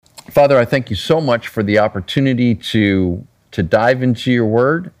Father, I thank you so much for the opportunity to dive into your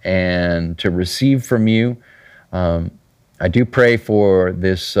word and to receive from you. I do pray for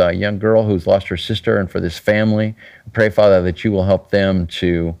this young girl who's lost her sister and for this family. I pray, Father, that you will help them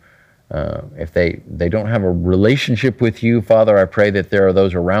to, if they don't have a relationship with you, Father, I pray that there are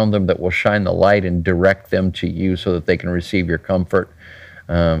those around them that will shine the light and direct them to you so that they can receive your comfort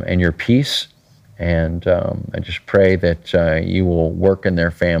and your peace. And I just pray that you will work in their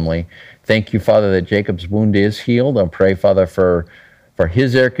family. Thank you, Father, that Jacob's wound is healed. I pray, Father, for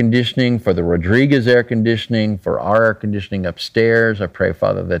his air conditioning, for the Rodriguez air conditioning, for our air conditioning upstairs. I pray,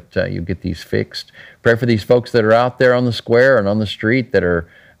 Father, that you get these fixed. Pray for these folks that are out there on the square and on the street that are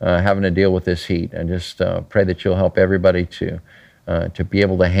having to deal with this heat. I just pray that you'll help everybody to be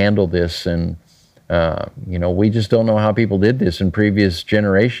able to handle this. And we just don't know how people did this in previous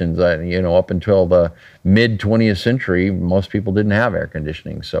generations. Up until the mid-20th century, most people didn't have air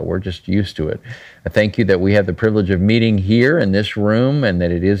conditioning, so we're just used to it. I thank you that we have the privilege of meeting here in this room and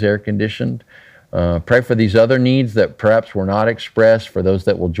that it is air conditioned. Pray for these other needs that perhaps were not expressed, for those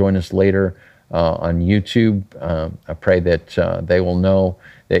that will join us later on YouTube. I pray that they will know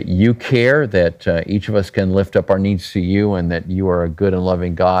that you care, that each of us can lift up our needs to you, and that you are a good and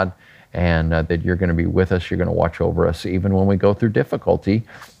loving God, and that you're going to be with us, you're going to watch over us even when we go through difficulty,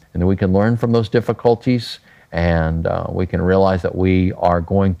 and that we can learn from those difficulties, and we can realize that we are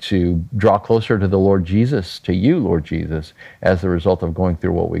going to draw closer to the Lord Jesus, to you, Lord Jesus, as a result of going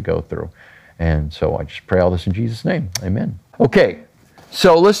through what we go through. And so I just pray all this in Jesus' name. Amen. Okay,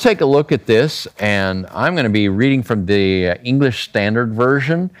 so let's take a look at this, and I'm going to be reading from the English Standard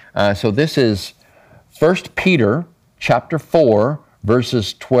Version. So this is 1 Peter chapter 4,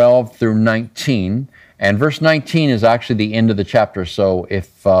 verses 12 through 19. And verse 19 is actually the end of the chapter. So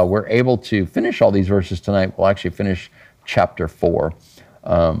if we're able to finish all these verses tonight, we'll actually finish chapter 4.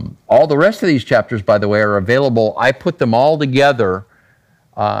 All the rest of these chapters, by the way, are available. I put them all together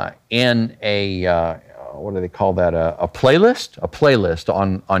in a, what do they call that? A playlist? A playlist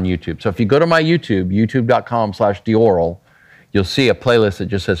on YouTube. So if you go to my YouTube, youtube.com/DeOrrell, you'll see a playlist that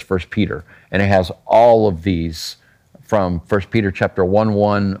just says 1 Peter. And it has all of these from 1 Peter chapter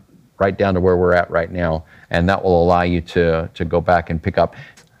 1:1 right down to where we're at right now, and that will allow you to go back and pick up.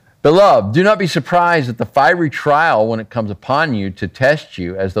 Beloved, do not be surprised at the fiery trial when it comes upon you to test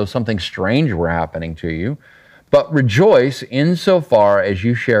you as though something strange were happening to you, but rejoice insofar as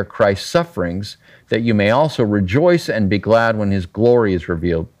you share Christ's sufferings, that you may also rejoice and be glad when his glory is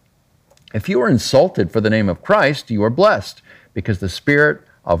revealed. If you are insulted for the name of Christ, you are blessed, because the Spirit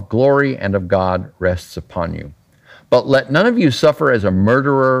of glory and of God rests upon you. But let none of you suffer as a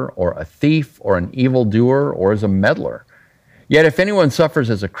murderer or a thief or an evildoer or as a meddler. Yet if anyone suffers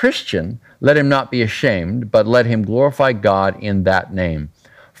as a Christian, let him not be ashamed, but let him glorify God in that name.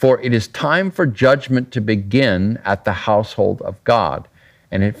 For it is time for judgment to begin at the household of God.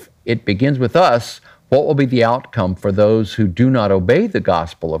 And if it begins with us, what will be the outcome for those who do not obey the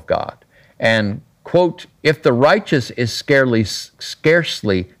gospel of God? And, quote, if the righteous is scarcely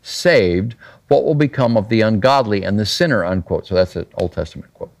saved, what will become of the ungodly and the sinner, unquote. So that's an Old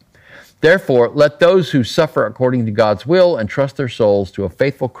Testament quote. Therefore, let those who suffer according to God's will entrust their souls to a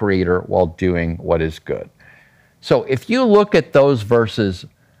faithful Creator while doing what is good. So if you look at those verses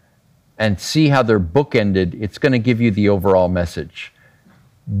and see how they're bookended, it's going to give you the overall message.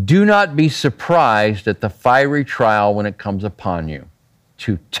 Do not be surprised at the fiery trial when it comes upon you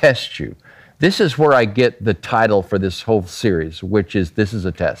to test you. This is where I get the title for this whole series, which is This is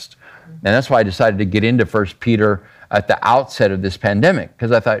a Test. And that's why I decided to get into 1 Peter at the outset of this pandemic,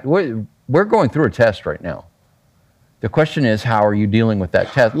 because I thought, we're going through a test right now. The question is, how are you dealing with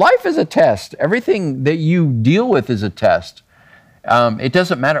that test? Life is a test. Everything that you deal with is a test. It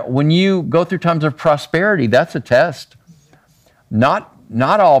doesn't matter. When you go through times of prosperity, that's a test. Not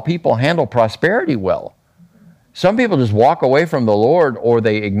all people handle prosperity well. Some people just walk away from the Lord, or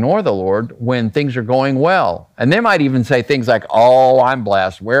they ignore the Lord when things are going well. And they might even say things like, oh, I'm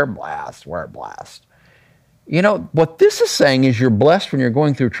blessed, we're blessed, we're blessed. You know, what this is saying is you're blessed when you're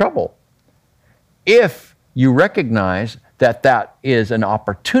going through trouble. If you recognize that that is an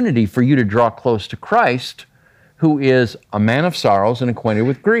opportunity for you to draw close to Christ, who is a man of sorrows and acquainted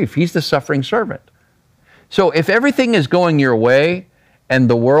with grief. He's the suffering servant. So if everything is going your way and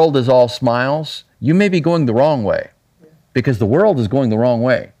the world is all smiles, you may be going the wrong way, because the world is going the wrong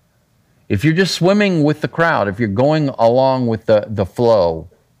way. If you're just swimming with the crowd, if you're going along with the flow,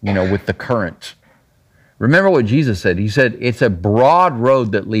 with the current. Remember what Jesus said. He said, it's a broad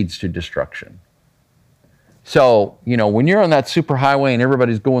road that leads to destruction. So, when you're on that superhighway and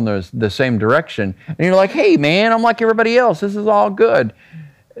everybody's going the same direction, and you're like, hey, man, I'm like everybody else. This is all good.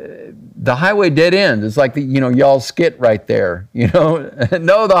 the highway dead ends. It's like, y'all skit right there,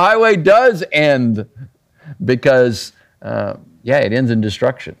 No, the highway does end because, it ends in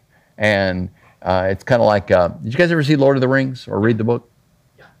destruction. And it's kind of like, did you guys ever see Lord of the Rings or read the book?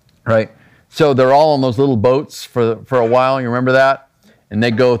 Yeah. Right? So they're all on those little boats for a while. You remember that? And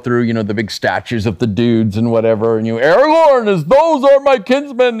they go through, the big statues of the dudes and whatever. And Aragorn those are my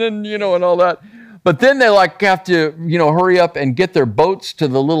kinsmen and, and all that. But then they have to, hurry up and get their boats to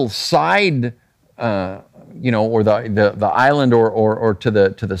the little side, or the island or to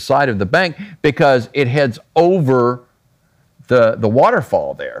the side of the bank, because it heads over the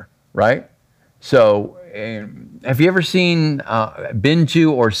waterfall there, right? So have you ever been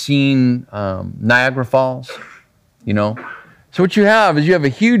to or seen Niagara Falls? So what you have is a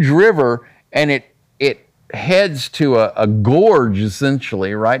huge river, and it heads to a gorge,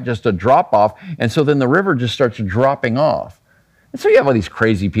 essentially, right? Just a drop off. And so then the river just starts dropping off. And so you have all these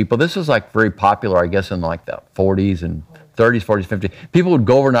crazy people. This is very popular, I guess, in the 40s and 30s, 40s, 50s. People would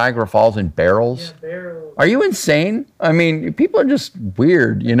go over Niagara Falls in barrels. Yeah, barrels. Are you insane? I mean, people are just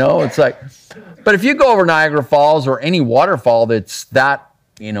weird, It's but if you go over Niagara Falls or any waterfall that's that,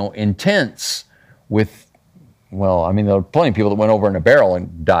 intense with, there are plenty of people that went over in a barrel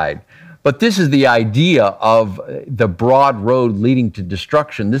and died. But this is the idea of the broad road leading to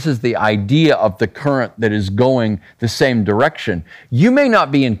destruction. This is the idea of the current that is going the same direction. You may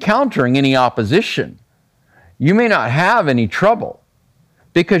not be encountering any opposition. You may not have any trouble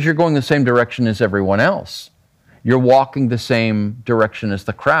because you're going the same direction as everyone else. You're walking the same direction as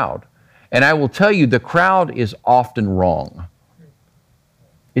the crowd. And I will tell you, the crowd is often wrong.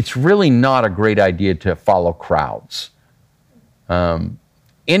 It's really not a great idea to follow crowds.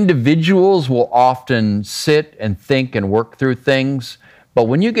 Individuals will often sit and think and work through things, but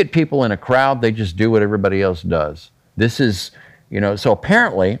when you get people in a crowd, they just do what everybody else does. This is, so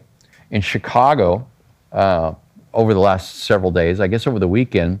apparently in Chicago, over the last several days, I guess over the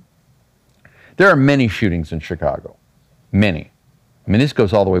weekend, there are many shootings in Chicago. Many. I mean, this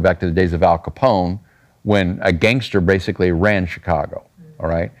goes all the way back to the days of Al Capone, when a gangster basically ran Chicago, all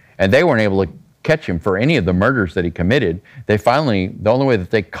right? And they weren't able to catch him for any of the murders that he committed. The only way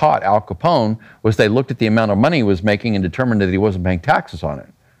that they caught Al Capone was they looked at the amount of money he was making and determined that he wasn't paying taxes on it.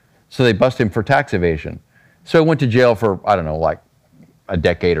 So they busted him for tax evasion. So he went to jail for, I don't know, like a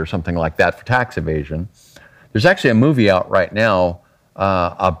decade or something like that for tax evasion. There's actually a movie out right now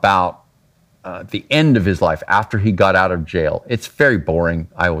about the end of his life after he got out of jail. It's very boring,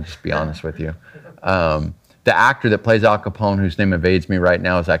 I will just be honest with you. The actor that plays Al Capone, whose name evades me right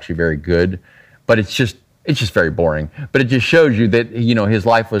now, is actually very good. But it's just very boring. But it just shows you that, his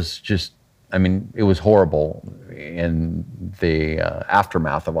life was just, it was horrible in the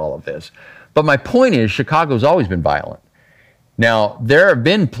aftermath of all of this. But my point is, Chicago's always been violent. Now, there's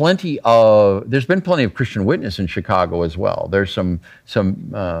been plenty of Christian witness in Chicago as well. There's some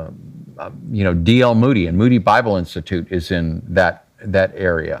D.L. Moody, and Moody Bible Institute is in that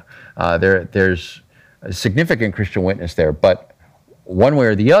area. There's a significant Christian witness there, but one way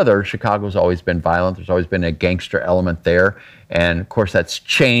or the other, Chicago's always been violent. There's always been a gangster element there, and of course that's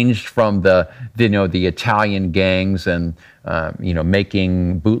changed from the Italian gangs and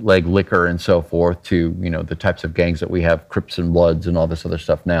making bootleg liquor and so forth to the types of gangs that we have, Crips and Bloods and all this other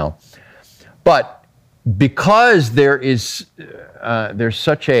stuff now. But because there's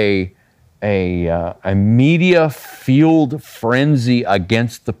such a media-fueled frenzy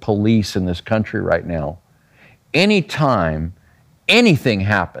against the police in this country right now, anytime anything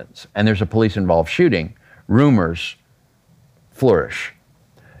happens and there's a police-involved shooting, rumors flourish.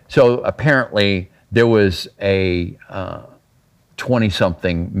 So apparently there was a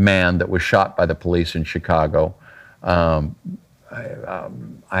 20-something man that was shot by the police in Chicago. I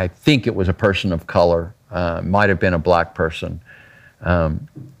think it was a person of color, might have been a black person.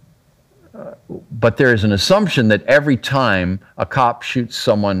 But there is an assumption that every time a cop shoots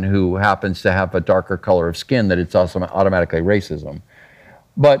someone who happens to have a darker color of skin, that it's also automatically racism.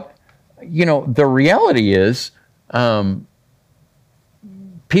 But, the reality is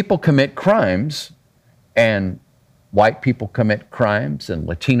people commit crimes, and white people commit crimes, and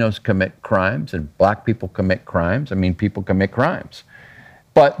Latinos commit crimes, and black people commit crimes. People commit crimes.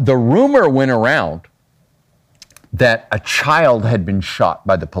 But the rumor went around that a child had been shot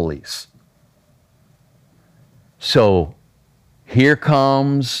by the police. So here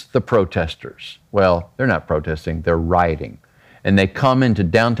comes the protesters. Well, they're not protesting, they're rioting. And they come into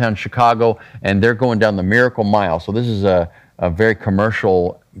downtown Chicago, and they're going down the Miracle Mile. So this is a very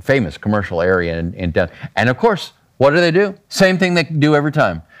famous commercial area in down. And of course, what do? Same thing they do every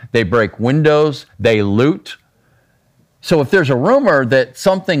time. They break windows, they loot. So if there's a rumor that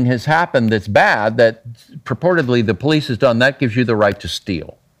something has happened that's bad, that purportedly the police has done, that gives you the right to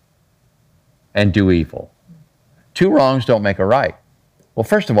steal and do evil. Two wrongs don't make a right. Well,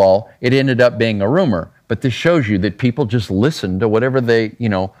 first of all, it ended up being a rumor, but this shows you that people just listen to whatever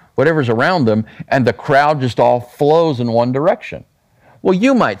whatever's around them, and the crowd just all flows in one direction. Well,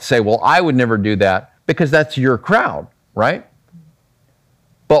 you might say, well, I would never do that because that's your crowd, right?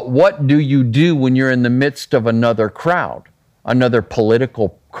 But what do you do when you're in the midst of another crowd, another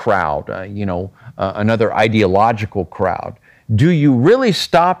political crowd, another ideological crowd? Do you really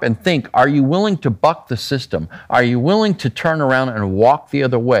stop and think, are you willing to buck the system? Are you willing to turn around and walk the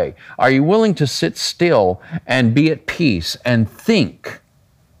other way? Are you willing to sit still and be at peace and think?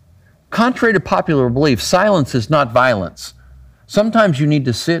 Contrary to popular belief, silence is not violence. Sometimes you need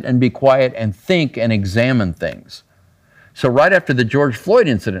to sit and be quiet and think and examine things. So right after the George Floyd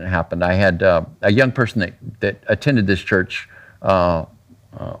incident happened, I had a young person that attended this church on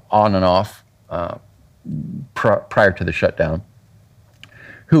and off prior to the shutdown,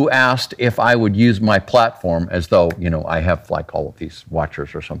 who asked if I would use my platform, as though, I have like all of these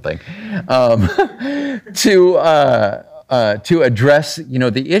watchers or something, to address,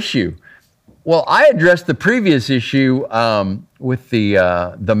 the issue. Well, I addressed the previous issue with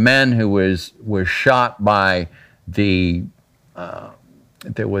the man who was shot by this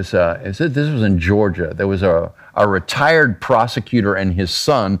was in Georgia. There was a retired prosecutor and his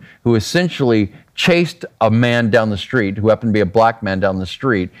son who essentially chased a man down the street, who happened to be a black man down the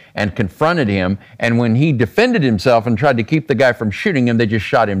street, and confronted him. And when he defended himself and tried to keep the guy from shooting him, they just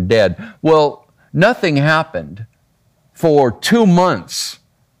shot him dead. Well, nothing happened for 2 months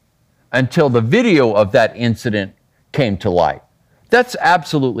until the video of that incident came to light. That's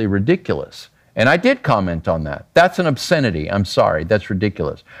absolutely ridiculous. And I did comment on that. That's an obscenity. I'm sorry. That's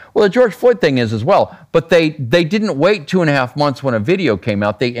ridiculous. Well, the George Floyd thing is as well. But they didn't wait 2.5 months when a video came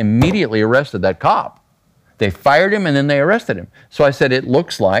out. They immediately arrested that cop. They fired him and then they arrested him. So I said, it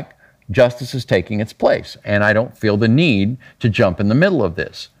looks like justice is taking its place. And I don't feel the need to jump in the middle of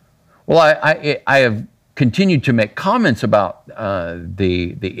this. Well, I have continued to make comments about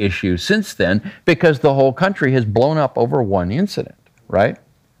the issue since then because the whole country has blown up over one incident, right?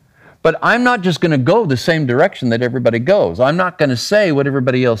 But I'm not just going to go the same direction that everybody goes. I'm not going to say what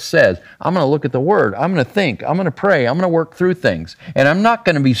everybody else says. I'm going to look at the Word. I'm going to think. I'm going to pray. I'm going to work through things. And I'm not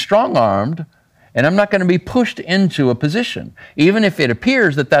going to be strong-armed, and I'm not going to be pushed into a position, even if it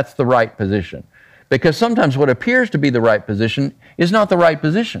appears that that's the right position. Because sometimes what appears to be the right position is not the right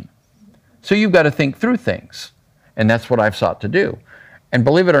position. So you've got to think through things. And that's what I've sought to do. And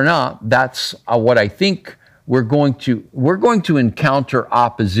believe it or not, that's what I think we're going to encounter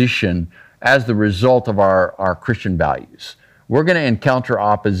opposition as the result of our Christian values. We're going to encounter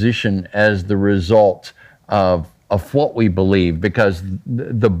opposition as the result of what we believe, because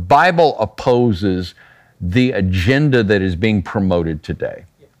the Bible opposes the agenda that is being promoted today,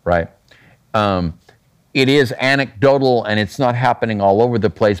 right? It is anecdotal and it's not happening all over the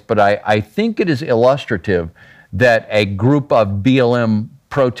place, but I think it is illustrative that a group of BLM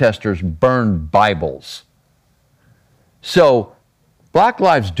protesters burned Bibles. So Black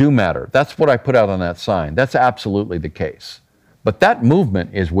lives do matter. That's what I put out on that sign. That's absolutely the case. But that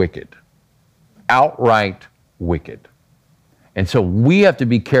movement is wicked, outright wicked. And so we have to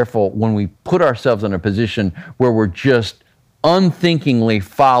be careful when we put ourselves in a position where we're just unthinkingly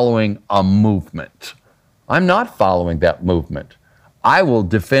following a movement. I'm not following that movement. I will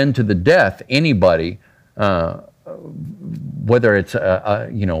defend to the death anybody, whether it's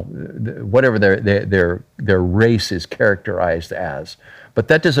whatever their race is characterized as. But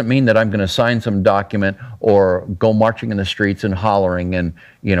that doesn't mean that I'm going to sign some document or go marching in the streets and hollering. And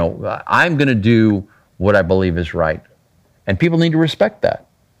I'm going to do what I believe is right. And people need to respect that.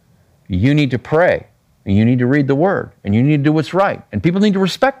 You need to pray, and you need to read the Word, and you need to do what's right. And people need to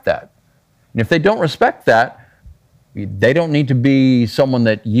respect that. And if they don't respect that, they don't need to be someone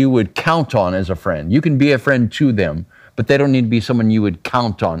that you would count on as a friend. You can be a friend to them, but they don't need to be someone you would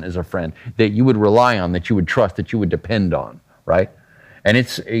count on as a friend, that you would rely on, that you would trust, that you would depend on, right? And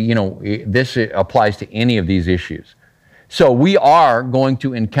it's, this applies to any of these issues. So we are going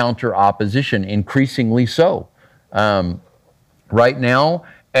to encounter opposition, increasingly so. Right now,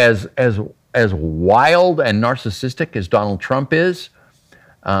 as wild and narcissistic as Donald Trump is,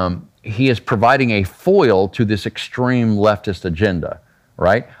 he is providing a foil to this extreme leftist agenda,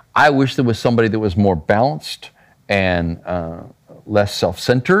 right? I wish there was somebody that was more balanced and less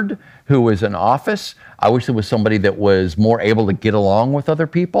self-centered who was in office. I wish there was somebody that was more able to get along with other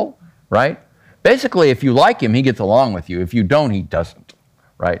people, right? Basically, if you like him, he gets along with you. If you don't, he doesn't,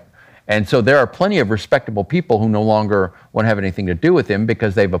 right? And so there are plenty of respectable people who no longer want to have anything to do with him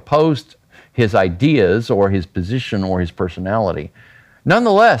because they've opposed his ideas or his position or his personality.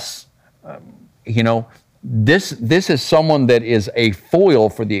 Nonetheless, this is someone that is a foil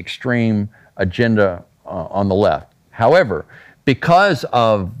for the extreme agenda on the left. However, because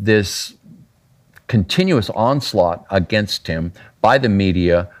of this continuous onslaught against him by the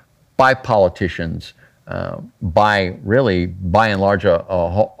media, by politicians, by and large a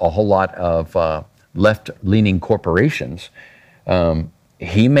whole lot of left-leaning corporations,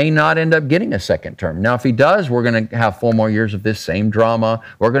 he may not end up getting a second term. Now, if he does, we're going to have 4 more years of this same drama.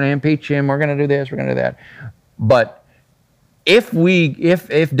 We're going to impeach him. We're going to do this. We're going to do that. But if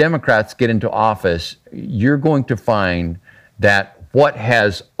Democrats get into office, you're going to find that what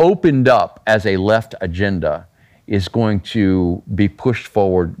has opened up as a left agenda is going to be pushed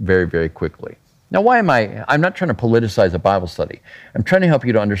forward very, very quickly. Now, I'm not trying to politicize a Bible study. I'm trying to help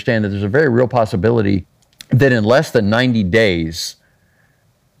you to understand that there's a very real possibility that in less than 90 days,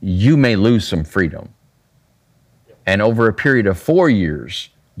 you may lose some freedom. And over a period of 4 years,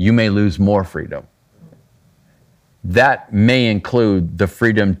 you may lose more freedom. That may include the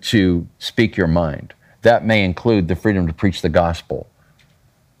freedom to speak your mind. That may include the freedom to preach the gospel.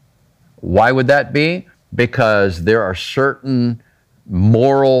 Why would that be? Because there are certain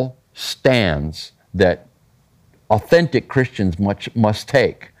moral stands that authentic Christians must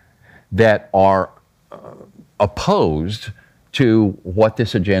take that are opposed to what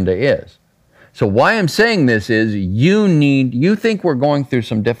this agenda is. So why I'm saying this is you think we're going through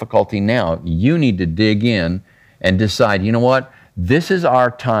some difficulty now. You need to dig in and decide, you know what? This is our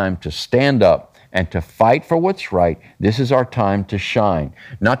time to stand up and to fight for what's right. This is our time to shine.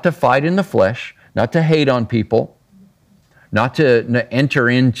 Not to fight in the flesh, not to hate on people, not to enter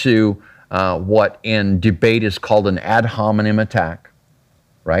into what in debate is called an ad hominem attack,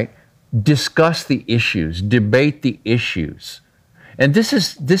 right? Discuss the issues, debate the issues. And this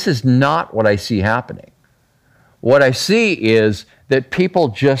is not what I see happening. What I see is that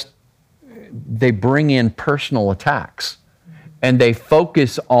people they bring in personal attacks and they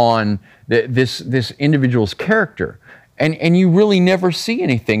focus on this individual's character. And you really never see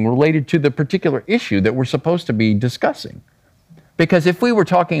anything related to the particular issue that we're supposed to be discussing. Because if we were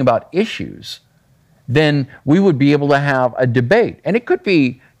talking about issues, then we would be able to have a debate. And it could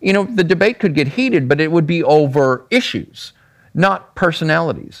be, the debate could get heated, but it would be over issues, not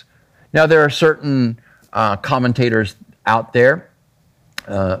personalities. Now, there are certain commentators out there,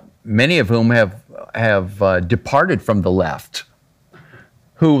 many of whom have departed from the left,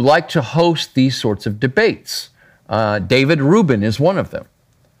 who like to host these sorts of debates. David Rubin is one of them.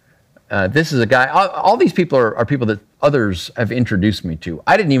 This is a guy, all these people are people that others have introduced me to.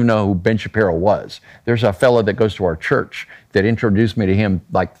 I didn't even know who Ben Shapiro was. There's a fellow that goes to our church that introduced me to him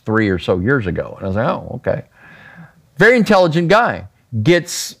like 3 or so years ago. And I was like, oh, okay. Very intelligent guy.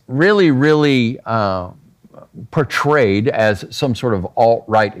 Gets really, really portrayed as some sort of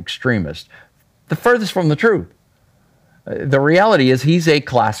alt-right extremist. The furthest from the truth. The reality is he's a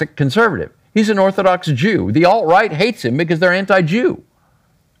classic conservative. He's an Orthodox Jew. The alt-right hates him because they're anti-Jew,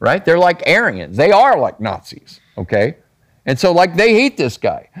 right? They're like Aryans. They are like Nazis, okay? And so they hate this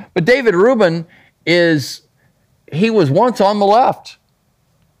guy. But David Rubin he was once on the left,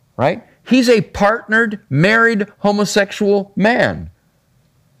 right? He's a partnered, married, homosexual man.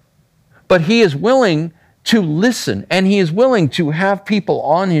 But he is willing to listen, and he is willing to have people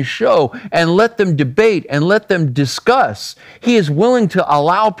on his show and let them debate and let them discuss. He is willing to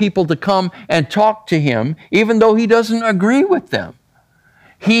allow people to come and talk to him, even though he doesn't agree with them.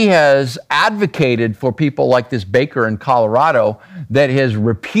 He has advocated for people like this baker in Colorado that has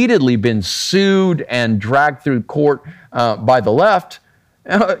repeatedly been sued and dragged through court by the left.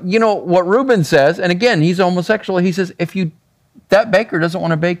 What Rubin says, and again, he's homosexual, he says, if that baker doesn't want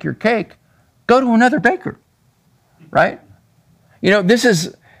to bake your cake, go to another baker, right? This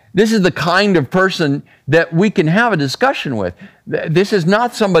is the kind of person that we can have a discussion with. This is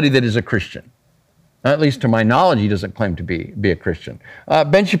not somebody that is a Christian. At least to my knowledge, he doesn't claim to be a Christian.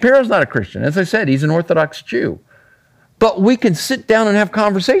 Ben Shapiro's not a Christian. As I said, he's an Orthodox Jew. But we can sit down and have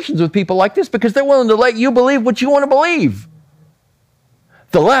conversations with people like this because they're willing to let you believe what you want to believe.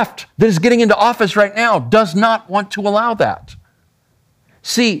 The left that is getting into office right now does not want to allow that.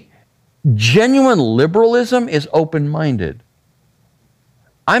 See, genuine liberalism is open-minded.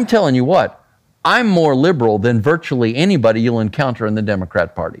 I'm telling you what, I'm more liberal than virtually anybody you'll encounter in the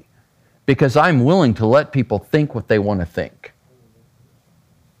Democrat Party because I'm willing to let people think what they want to think.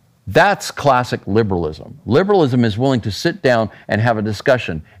 That's classic liberalism. Liberalism is willing to sit down and have a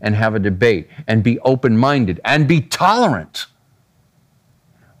discussion and have a debate and be open-minded and be tolerant.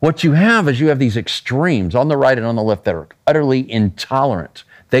 What you have is you have these extremes on the right and on the left that are utterly intolerant.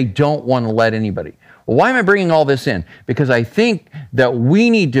 They don't want to let anybody. Well, why am I bringing all this in? Because I think that we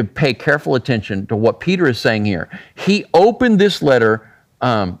need to pay careful attention to what Peter is saying here. He opened this letter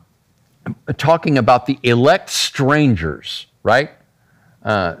talking about the elect strangers, right?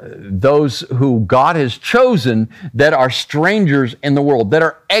 Those who God has chosen that are strangers in the world, that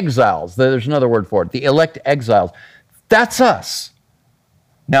are exiles. There's another word for it, the elect exiles. That's us.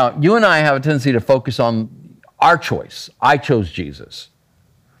 Now, you and I have a tendency to focus on our choice. I chose Jesus.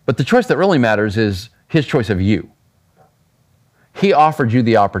 But the choice that really matters is his choice of you. He offered you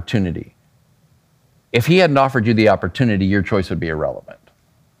the opportunity. If he hadn't offered you the opportunity, your choice would be irrelevant.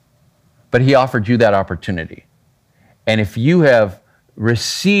 But he offered you that opportunity. And if you have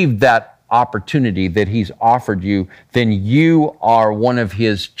received that opportunity that he's offered you, then you are one of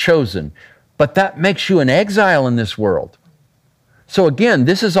his chosen. But that makes you an exile in this world. So again,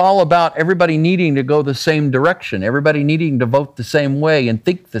 this is all about everybody needing to go the same direction, everybody needing to vote the same way and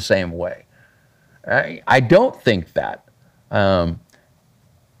think the same way. I don't think that.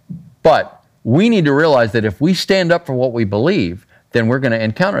 But we need to realize that if we stand up for what we believe, then we're going to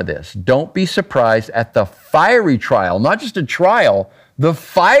encounter this. Don't be surprised at the fiery trial, not just a trial, the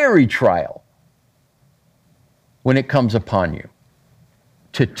fiery trial when it comes upon you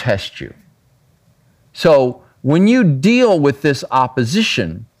to test you. So when you deal with this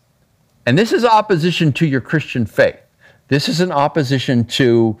opposition, and this is opposition to your Christian faith, this is an opposition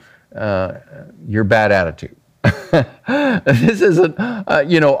to your bad attitude. This is an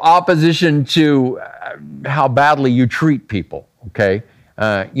opposition to how badly you treat people. Okay,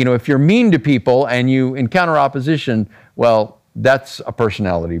 if you're mean to people and you encounter opposition, well, that's a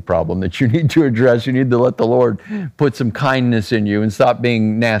personality problem that you need to address. You need to let the Lord put some kindness in you and stop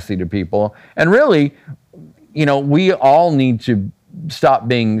being nasty to people. And really, we all need to stop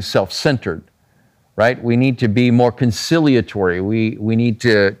being self-centered, right? We need to be more conciliatory. We need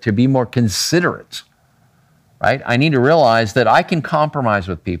to be more considerate, right? I need to realize that I can compromise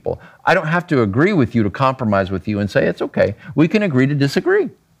with people. I don't have to agree with you to compromise with you and say, it's okay. We can agree to disagree.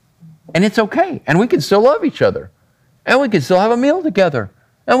 And it's okay. And we can still love each other. And we can still have a meal together.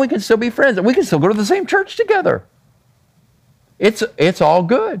 And we can still be friends. And we can still go to the same church together. It's all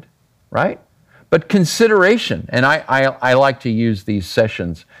good, right? But consideration, and I like to use these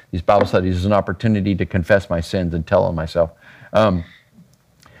sessions, these Bible studies, as an opportunity to confess my sins and tell on myself.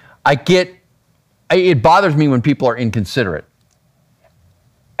 It bothers me when people are inconsiderate.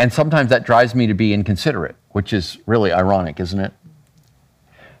 And sometimes that drives me to be inconsiderate, which is really ironic, isn't it?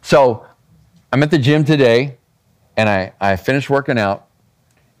 So I'm at the gym today, and I finished working out,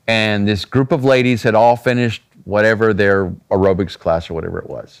 and this group of ladies had all finished whatever their aerobics class or whatever it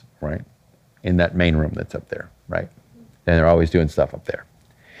was, right? In that main room that's up there, right? And they're always doing stuff up there.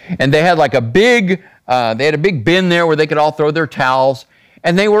 And they had like a big bin there where they could all throw their towels,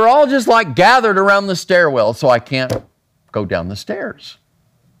 and they were all just like gathered around the stairwell, so I can't go down the stairs.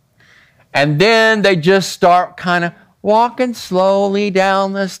 And then they just start kind of walking slowly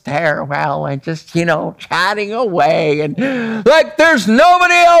down the stairwell and just, chatting away. And like there's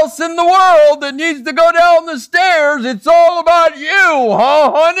nobody else in the world that needs to go down the stairs. It's all about you,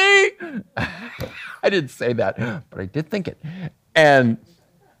 huh, honey? I didn't say that, but I did think it. And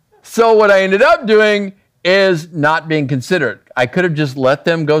so what I ended up doing is not being considerate. I could have just let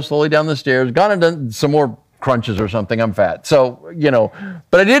them go slowly down the stairs, gone and done some more crunches or something. I'm fat. So,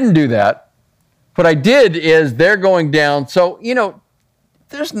 but I didn't do that. What I did is they're going down. So,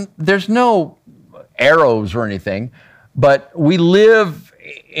 there's no arrows or anything, but we live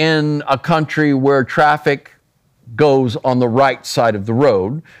in a country where traffic goes on the right side of the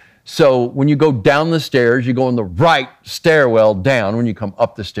road. So when you go down the stairs, you go in the right stairwell down. When you come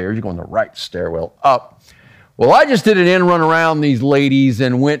up the stairs, you go in the right stairwell up. Well, I just did an end run around these ladies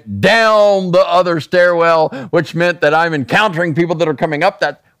and went down the other stairwell, which meant that I'm encountering people that are coming up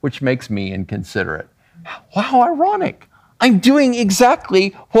that, which makes me inconsiderate. How ironic. I'm doing exactly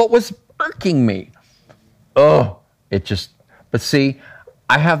what was irking me. But see,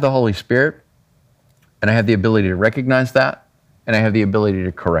 I have the Holy Spirit, and I have the ability to recognize that, and I have the ability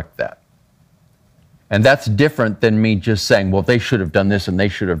to correct that. And that's different than me just saying, well, they should have done this and they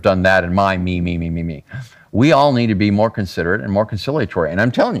should have done that, and me. We all need to be more considerate and more conciliatory. And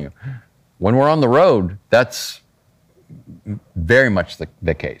I'm telling you, when we're on the road, that's very much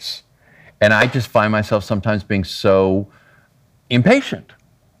the case. And I just find myself sometimes being so impatient,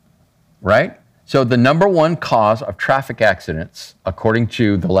 right? So the number one cause of traffic accidents, according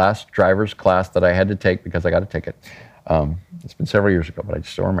to the last driver's class that I had to take because I got a ticket, it's been several years ago, but I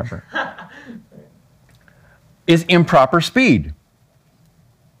just don't remember, is improper speed.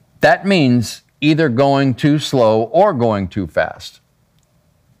 That means either going too slow or going too fast.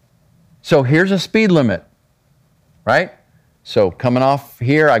 So here's a speed limit, right? So coming off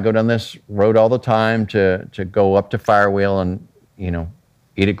here, I go down this road all the time to go up to Firewheel and,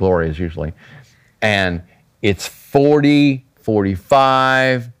 Edict Glorious usually. And it's 40,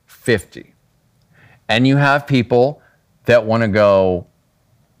 45, 50. And you have people that want to go,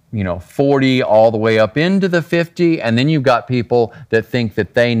 40 all the way up into the 50. And then you've got people that think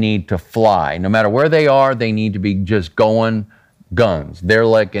that they need to fly. No matter where they are, they need to be just going guns. They're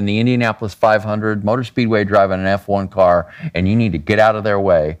like in the Indianapolis 500 Motor Speedway driving an F1 car, and you need to get out of their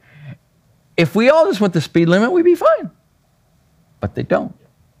way. If we all just went the speed limit, we'd be fine. But they don't.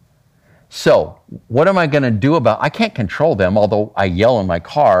 So what am I going to do about it? I can't control them, although I yell in my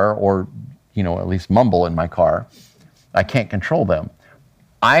car or, at least mumble in my car. I can't control them.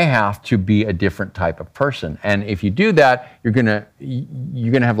 I have to be a different type of person. And if you do that, you're going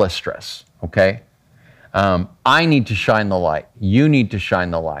to have less stress, okay? I need to shine the light. You need to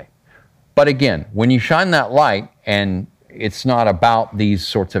shine the light. But again, when you shine that light, and it's not about these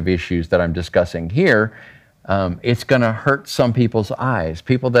sorts of issues that I'm discussing here, it's going to hurt some people's eyes.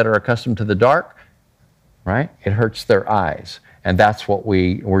 People that are accustomed to the dark, right? It hurts their eyes. And that's what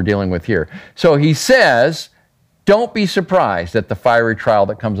we're dealing with here. So he says, don't be surprised at the fiery trial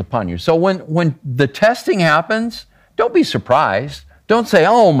that comes upon you. So when the testing happens, don't be surprised. Don't say,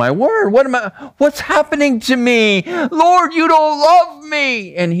 oh my word, what's happening to me? Lord, you don't love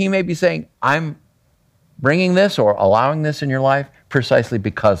me. And he may be saying, I'm bringing this or allowing this in your life precisely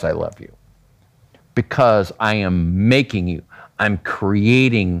because I love you. Because I am making you. I'm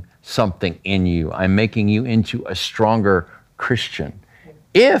creating something in you. I'm making you into a stronger Christian.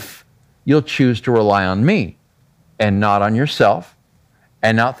 If you'll choose to rely on me and not on yourself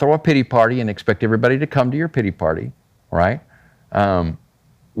and not throw a pity party and expect everybody to come to your pity party, right?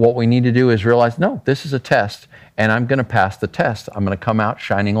 What we need to do is realize, no, this is a test, and I'm going to pass the test. I'm going to come out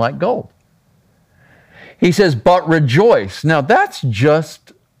shining like gold. He says, but rejoice. Now, that's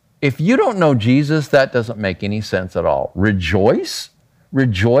just, if you don't know Jesus, that doesn't make any sense at all. Rejoice?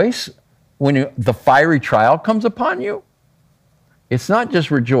 Rejoice when the fiery trial comes upon you? It's not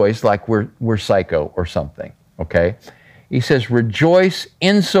just rejoice like we're psycho or something, okay? He says, rejoice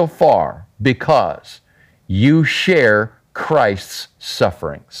insofar because you share Christ's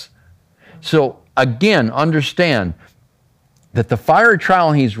sufferings. So again, understand that the fiery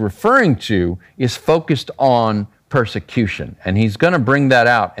trial he's referring to is focused on persecution, and he's going to bring that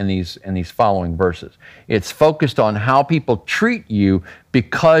out in these following verses. It's focused on how people treat you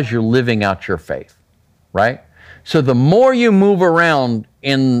because you're living out your faith, right? So the more you move around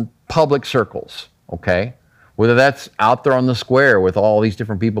in public circles, okay, whether that's out there on the square with all these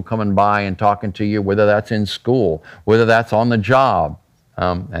different people coming by and talking to you, whether that's in school, whether that's on the job,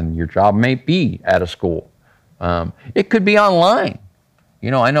 and your job may be at a school. It could be online.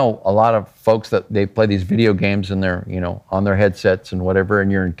 I know a lot of folks that they play these video games and they're, on their headsets and whatever,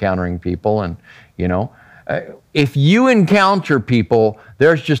 and you're encountering people and, if you encounter people,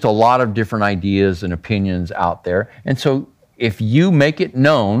 there's just a lot of different ideas and opinions out there. And so if you make it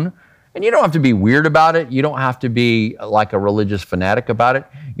known, and you don't have to be weird about it, you don't have to be like a religious fanatic about it,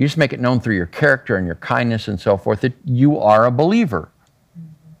 you just make it known through your character and your kindness and so forth that you are a believer,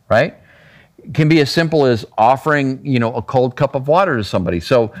 right? It can be as simple as offering, a cold cup of water to somebody.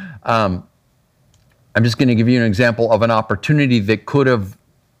 So I'm just going to give you an example of an opportunity that could have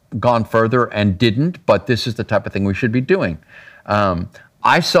gone further and didn't, but this is the type of thing we should be doing.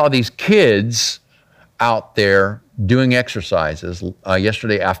 I saw these kids out there doing exercises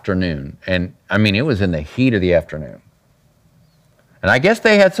yesterday afternoon, and I mean, it was in the heat of the afternoon. And I guess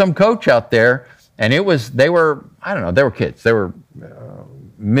they had some coach out there, and they were kids. They were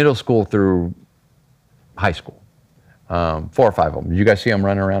middle school through high school, 4 or 5 of them. Did you guys see them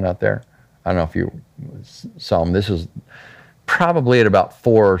running around out there? I don't know if you saw them. This is probably at about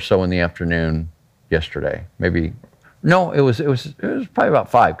 4 or so in the afternoon yesterday. Maybe, no, it was probably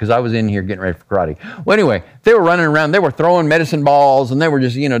about 5 because I was in here getting ready for karate. Well, anyway, they were running around. They were throwing medicine balls, and they were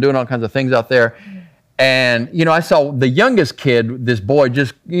just, doing all kinds of things out there. And, I saw the youngest kid, this boy,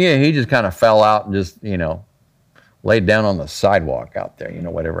 he just kind of fell out and just, laid down on the sidewalk out there,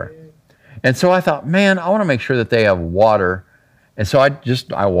 whatever. And so I thought, man, I want to make sure that they have water. And so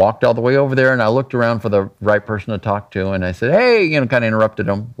I walked all the way over there and I looked around for the right person to talk to. And I said, hey, kind of interrupted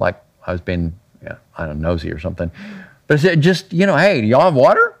him like I was being, nosy or something. But I said, hey, do y'all have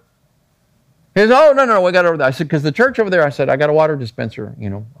water? He says, oh, no, we got over there. I said, because the church over there, I said, I got a water dispenser,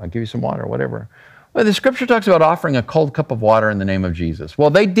 I'll give you some water, whatever. Well, the scripture talks about offering a cold cup of water in the name of Jesus. Well,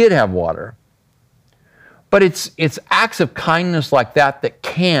 they did have water. But it's acts of kindness like that that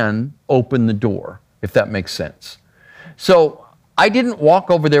can open the door, if that makes sense. So I didn't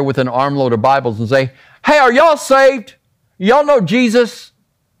walk over there with an armload of Bibles and say, hey, are y'all saved? Y'all know Jesus?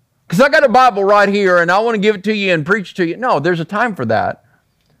 Because I got a Bible right here and I want to give it to you and preach to you. No, there's a time for that.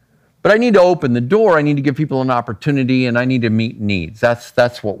 But I need to open the door. I need to give people an opportunity, and I need to meet needs.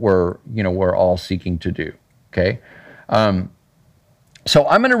 That's what we're all seeking to do. Okay. So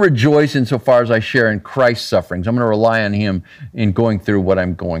I'm going to rejoice insofar as I share in Christ's sufferings. I'm going to rely on Him in going through what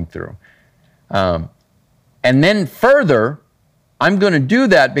I'm going through. And then further, I'm going to do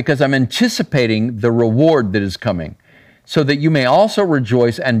that because I'm anticipating the reward that is coming, so that you may also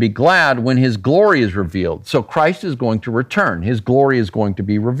rejoice and be glad when His glory is revealed. So Christ is going to return. His glory is going to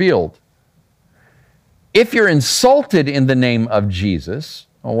be revealed. If you're insulted in the name of Jesus,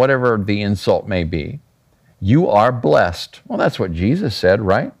 or whatever the insult may be, you are blessed. Well, that's what Jesus said,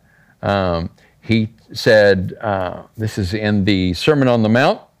 right? He said, this is in the Sermon on the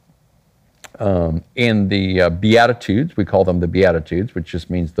Mount, in the Beatitudes. We call them the Beatitudes, which just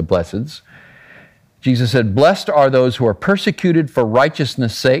means the blesseds. Jesus said, blessed are those who are persecuted for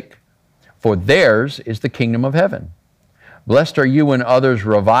righteousness' sake, for theirs is the kingdom of heaven. Blessed are you when others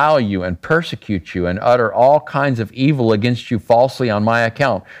revile you and persecute you and utter all kinds of evil against you falsely on my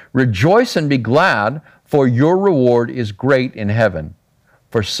account. Rejoice and be glad, for your reward is great in heaven.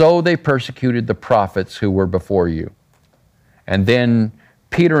 For so they persecuted the prophets who were before you. And then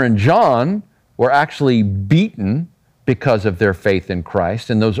Peter and John were actually beaten because of their faith in Christ.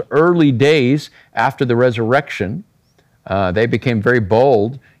 In those early days after the resurrection, they became very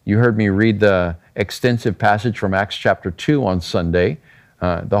bold. You heard me read the extensive passage from Acts chapter 2 on Sunday.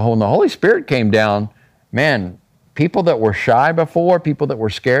 When the Holy Spirit came down, man, people that were shy before, people that were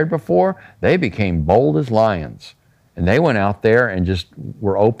scared before, they became bold as lions. And they went out there and just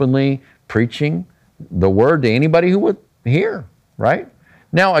were openly preaching the word to anybody who would hear, right?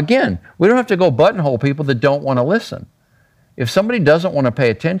 Now, again, we don't have to go buttonhole people that don't want to listen. If somebody doesn't want to pay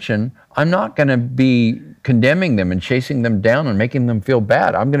attention, I'm not going to be condemning them and chasing them down and making them feel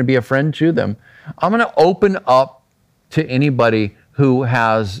bad. I'm going to be a friend to them. I'm going to open up to anybody who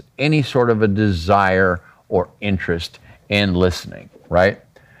has any sort of a desire or interest in listening, right?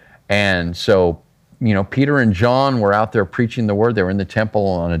 And so, Peter and John were out there preaching the word. They were in the temple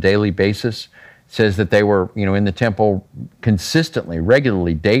on a daily basis. It says that they were, in the temple consistently,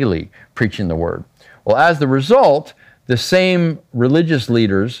 regularly, daily preaching the word. Well, as the result, the same religious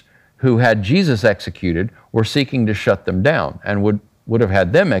leaders who had Jesus executed were seeking to shut them down and would have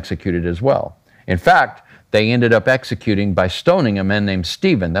had them executed as well. In fact, they ended up executing by stoning a man named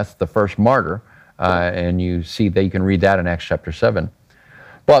Stephen. That's the first martyr. And you see that you can read that in Acts chapter 7.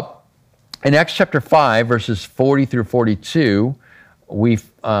 But in Acts chapter 5, verses 40 through 42, we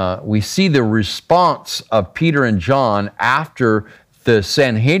see the response of Peter and John after the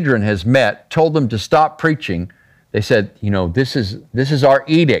Sanhedrin has met, told them to stop preaching. They said, this is our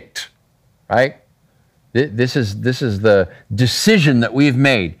edict, right? This is the decision that we've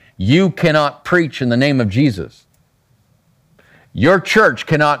made. You cannot preach in the name of Jesus. Your church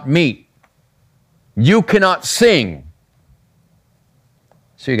cannot meet. You cannot sing.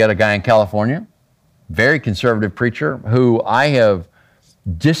 So you got a guy in California, very conservative preacher, who I have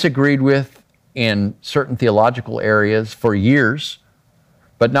disagreed with in certain theological areas for years,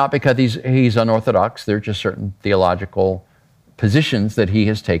 but not because he's unorthodox. There are just certain theological positions that he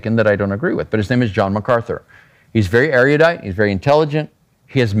has taken that I don't agree with. But his name is John MacArthur. He's very erudite. He's very intelligent.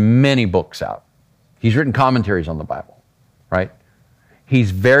 He has many books out. He's written commentaries on the Bible, right? He's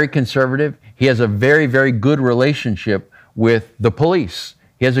very conservative. He has a very, very good relationship with the police.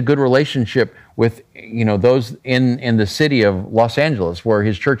 He has a good relationship with, those in the city of Los Angeles, where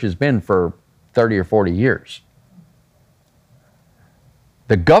his church has been for 30 or 40 years.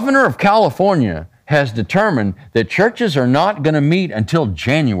 The governor of California has determined that churches are not going to meet until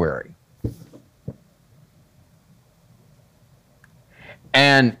January.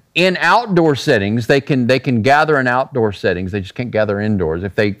 And in outdoor settings, they can gather in outdoor settings. They just can't gather indoors.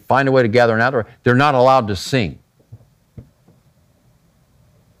 If they find a way to gather in outdoor, they're not allowed to sing.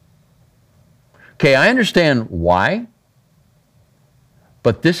 Okay, I understand why,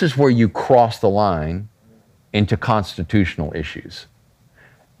 but this is where you cross the line into constitutional issues.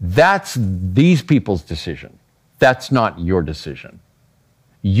 That's these people's decision. That's not your decision.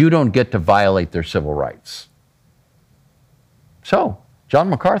 You don't get to violate their civil rights. So, John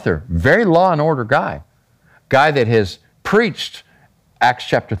MacArthur, very law and order guy that has preached Acts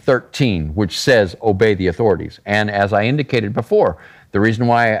chapter 13, which says obey the authorities. And as I indicated before, the reason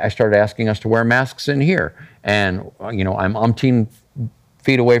why I started asking us to wear masks in here, and I'm umpteen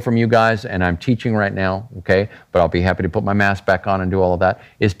feet away from you guys and I'm teaching right now, okay, but I'll be happy to put my mask back on and do all of that,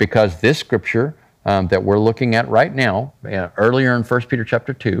 is because this scripture that we're looking at right now, earlier in 1 Peter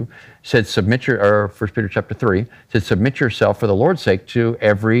chapter 2, said or 1 Peter chapter 3, said submit yourself for the Lord's sake to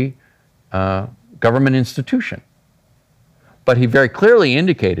every government institution. But he very clearly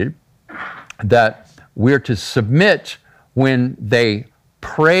indicated that we're to submit when they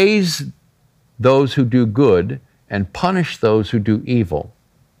praise those who do good and punish those who do evil.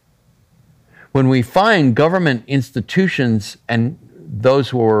 When we find government institutions and those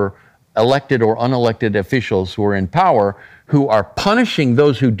who are elected or unelected officials who are in power who are punishing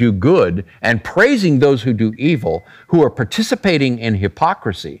those who do good and praising those who do evil, who are participating in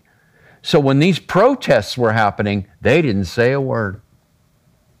hypocrisy. So when these protests were happening, they didn't say a word.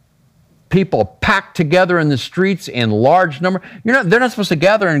 People packed together in the streets in large numbers. They're not supposed to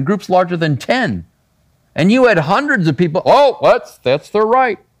gather in groups larger than 10. And you had hundreds of people. Oh, that's their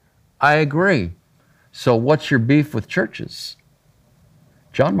right. I agree. So what's your beef with churches?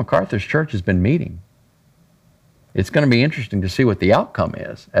 John MacArthur's church has been meeting. It's going to be interesting to see what the outcome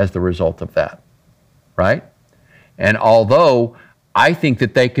is as the result of that, right? And although I think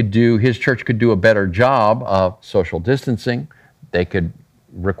that his church could do a better job of social distancing, they could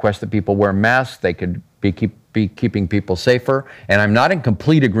request that people wear masks, they could be keeping people safer, and I'm not in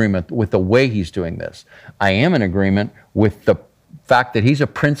complete agreement with the way he's doing this. I am in agreement with the fact that he's a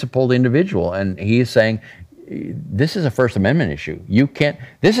principled individual, and he is saying, this is a First Amendment issue.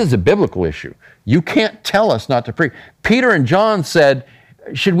 This is a biblical issue. You can't tell us not to preach. Peter and John said,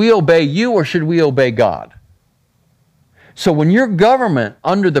 should we obey you or should we obey God? So when your government,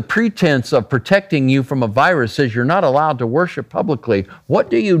 under the pretense of protecting you from a virus, says you're not allowed to worship publicly, what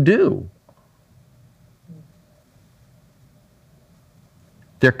do?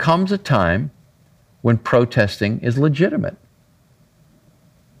 There comes a time when protesting is legitimate.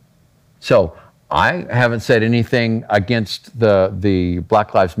 So I haven't said anything against the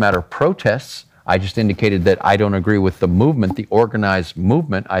Black Lives Matter protests. I just indicated that I don't agree with the movement, the organized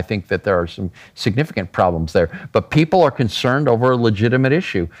movement. I think that there are some significant problems there. But people are concerned over a legitimate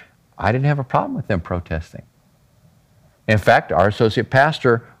issue. I didn't have a problem with them protesting. In fact, our associate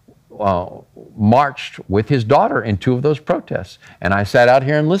pastor marched with his daughter in 2 of those protests. And I sat out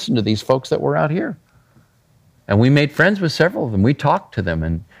here and listened to these folks that were out here. And we made friends with several of them. We talked to them.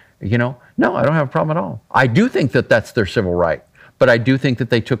 And, no, I don't have a problem at all. I do think that that's their civil right. But I do think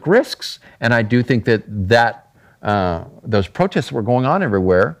that they took risks. And I do think that those protests were going on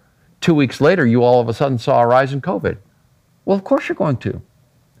everywhere. 2 weeks later, you all of a sudden saw a rise in COVID. Well, of course you're going to.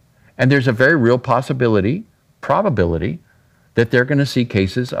 And there's a very real probability, that they're going to see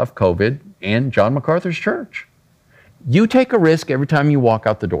cases of COVID in John MacArthur's church. You take a risk every time you walk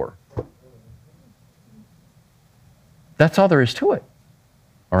out the door. That's all there is to it.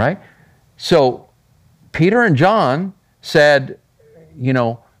 All right? So Peter and John said,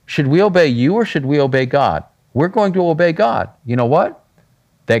 should we obey you or should we obey God? We're going to obey God. You know what?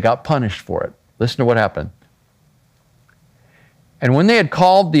 They got punished for it. Listen to what happened. And when they had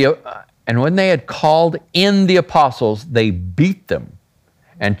called in the apostles, they beat them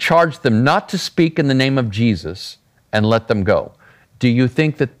and charged them not to speak in the name of Jesus and let them go. Do you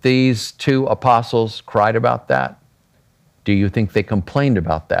think that these 2 apostles cried about that? Do you think they complained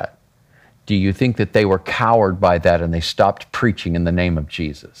about that? Do you think that they were cowed by that and they stopped preaching in the name of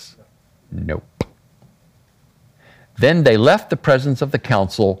Jesus? Nope. Then they left the presence of the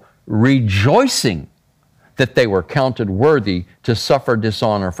council, rejoicing that they were counted worthy to suffer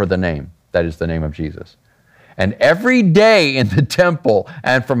dishonor for the name, that is the name of Jesus. And every day in the temple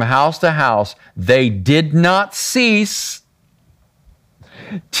and from house to house, they did not cease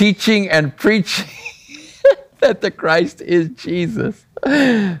teaching and preaching that the Christ is Jesus.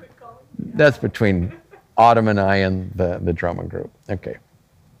 That's between Autumn and I and the Drummond group. Okay.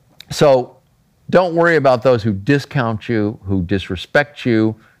 So don't worry about those who discount you, who disrespect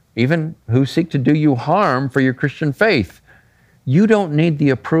you, even who seek to do you harm for your Christian faith. You don't need the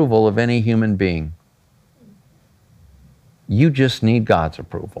approval of any human being. You just need God's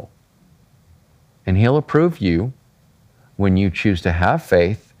approval. And He'll approve you when you choose to have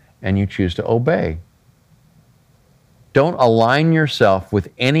faith and you choose to obey. Don't align yourself with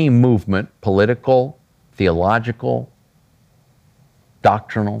any movement, political, theological,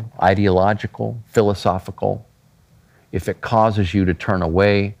 doctrinal, ideological, philosophical, if it causes you to turn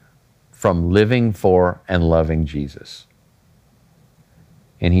away from living for and loving Jesus.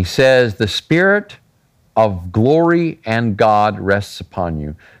 And he says, the Spirit of glory and God rests upon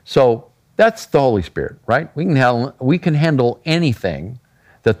you. So that's the Holy Spirit, right? We can handle anything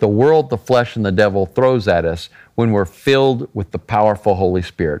that the world, the flesh, and the devil throws at us when we're filled with the powerful Holy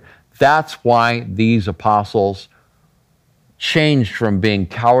Spirit. That's why these apostles changed from being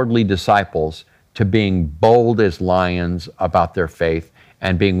cowardly disciples to being bold as lions about their faith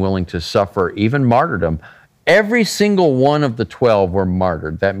and being willing to suffer even martyrdom. Every single one of the 12 were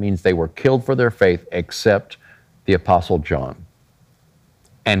martyred. That means they were killed for their faith, except the Apostle John.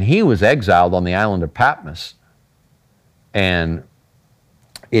 And he was exiled on the island of Patmos. And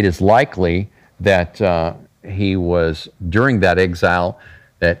it is likely that he was, during that exile,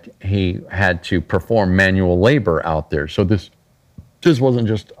 that he had to perform manual labor out there. So this wasn't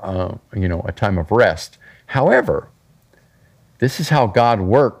just a time of rest. However, this is how God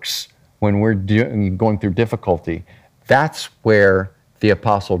works when we're going through difficulty. That's where the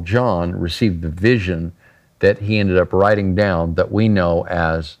Apostle John received the vision that he ended up writing down that we know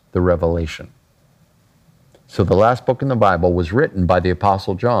as the Revelation. So the last book in the Bible was written by the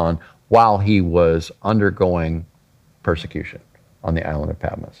Apostle John while he was undergoing persecution on the island of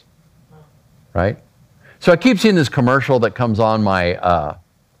Patmos, right? So I keep seeing this commercial that comes on my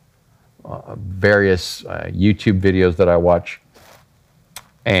various YouTube videos that I watch,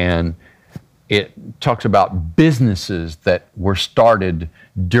 and it talks about businesses that were started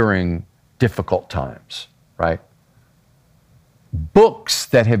during difficult times, right? Books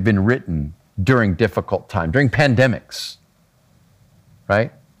that have been written during difficult times, during pandemics,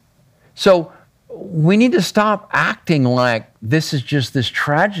 right? So we need to stop acting like this is just this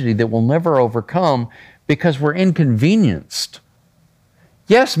tragedy that we'll never overcome because we're inconvenienced.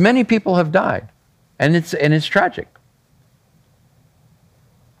 Yes, many people have died, and it's tragic.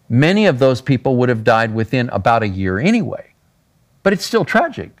 Many of those people would have died within about a year anyway, but it's still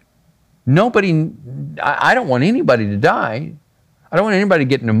tragic. I don't want anybody to die. I don't want anybody to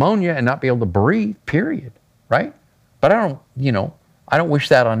get pneumonia and not be able to breathe, period, right? But I don't wish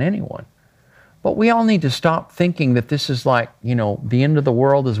that on anyone. But we all need to stop thinking that this is like, the end of the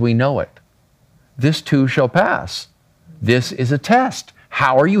world as we know it. This too shall pass. This is a test.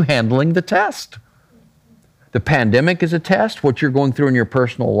 How are you handling the test? The pandemic is a test, what you're going through in your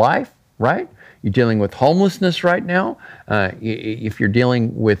personal life, right? You're dealing with homelessness right now. If you're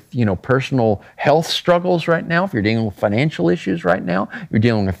dealing with, personal health struggles right now, if you're dealing with financial issues right now, you're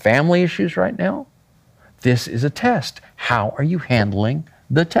dealing with family issues right now, this is a test. How are you handling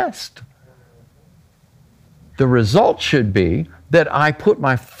the test? The result should be that I put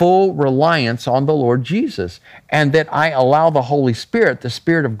my full reliance on the Lord Jesus and that I allow the Holy Spirit, the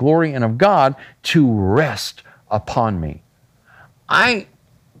Spirit of glory and of God, to rest upon me. I've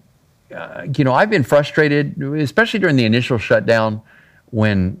been frustrated, especially during the initial shutdown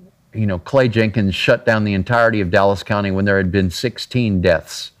when, Clay Jenkins shut down the entirety of Dallas County when there had been 16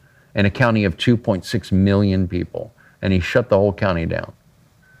 deaths in a county of 2.6 million people. And he shut the whole county down.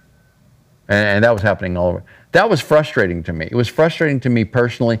 And that was happening all over. That was frustrating to me. It was frustrating to me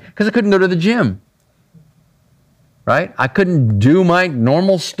personally because I couldn't go to the gym, right? I couldn't do my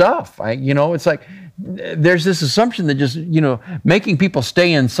normal stuff. It's like there's this assumption that just, making people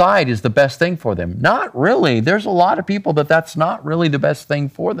stay inside is the best thing for them. Not really. There's a lot of people that's not really the best thing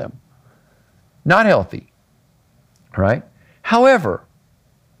for them. Not healthy, right? However,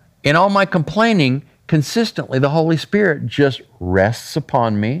 in all my complaining, consistently the Holy Spirit just rests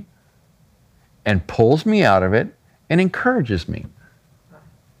upon me and pulls me out of it and encourages me.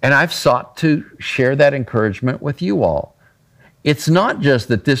 And I've sought to share that encouragement with you all. It's not just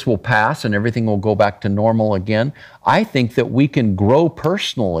that this will pass and everything will go back to normal again. I think that we can grow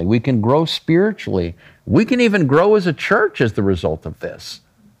personally. We can grow spiritually. We can even grow as a church as the result of this.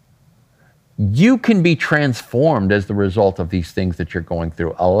 You can be transformed as the result of these things that you're going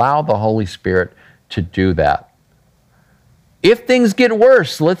through. Allow the Holy Spirit to do that. If things get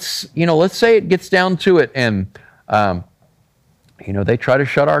worse, let's say it gets down to it and, they try to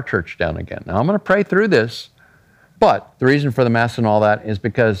shut our church down again. Now, I'm going to pray through this, but the reason for the Mass and all that is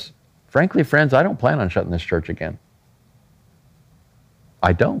because, frankly, friends, I don't plan on shutting this church again.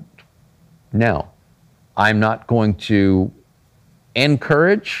 I don't. Now, I'm not going to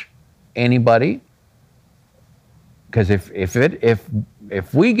encourage anybody, because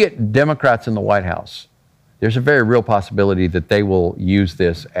if we get Democrats in the White House, there's a very real possibility that they will use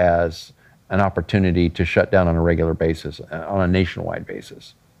this as an opportunity to shut down on a regular basis, on a nationwide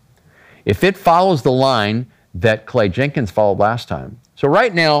basis. If it follows the line that Clay Jenkins followed last time. So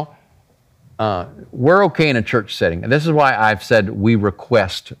right now, we're okay in a church setting. And this is why I've said we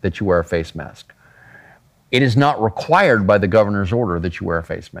request that you wear a face mask. It is not required by the governor's order that you wear a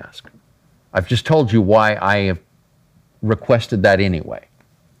face mask. I've just told you why I have requested that anyway,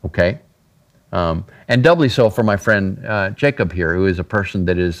 okay? And doubly so for my friend Jacob here, who is a person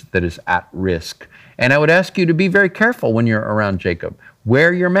that is at risk. And I would ask you to be very careful when you're around Jacob.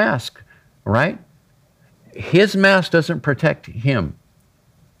 Wear your mask, right? His mask doesn't protect him.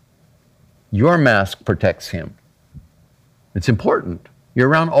 Your mask protects him. It's important. You're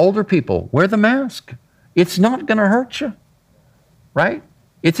around older people. Wear the mask. It's not going to hurt you, right?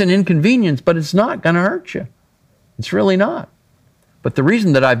 It's an inconvenience, but it's not going to hurt you. It's really not. But the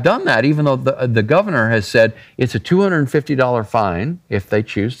reason that I've done that, even though the governor has said it's a $250 fine if they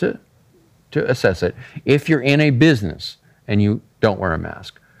choose to assess it, if you're in a business and you don't wear a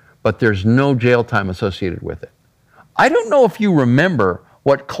mask, but there's no jail time associated with it. I don't know if you remember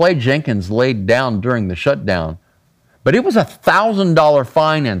what Clay Jenkins laid down during the shutdown, but it was a $1,000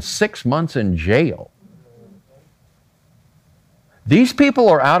 fine and 6 months in jail. These people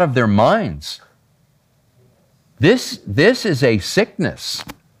are out of their minds. This is a sickness,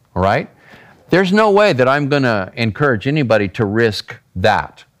 all right? There's no way that I'm going to encourage anybody to risk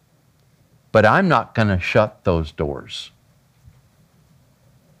that. But I'm not going to shut those doors.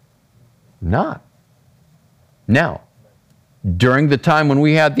 Not. Now, during the time when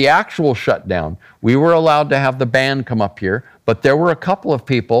we had the actual shutdown, we were allowed to have the band come up here, but there were a couple of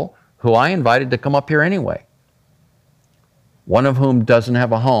people who I invited to come up here anyway. One of whom doesn't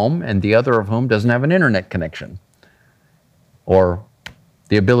have a home, and the other of whom doesn't have an internet connection or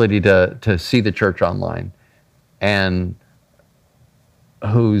the ability to see the church online, and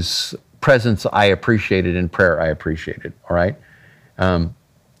whose presence I appreciated in prayer I appreciated, all right?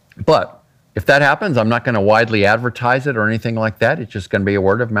 But if that happens, I'm not going to widely advertise it or anything like that. It's just going to be a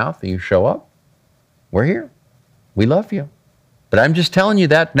word of mouth, and you show up. We're here. We love you. But I'm just telling you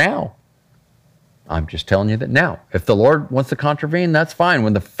that now. I'm just telling you that now. If the Lord wants to contravene, that's fine.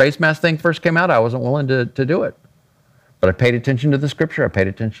 When the face mask thing first came out, I wasn't willing to do it. But I paid attention to the Scripture. I paid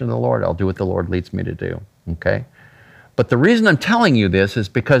attention to the Lord. I'll do what the Lord leads me to do, okay? But the reason I'm telling you this is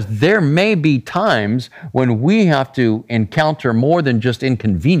because there may be times when we have to encounter more than just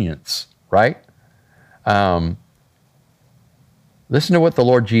inconvenience, right? Listen to what the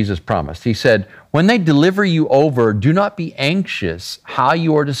Lord Jesus promised. He said, when they deliver you over, do not be anxious how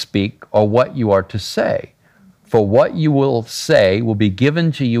you are to speak or what you are to say. For what you will say will be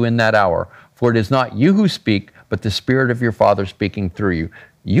given to you in that hour. For it is not you who speak, but the Spirit of your Father speaking through you.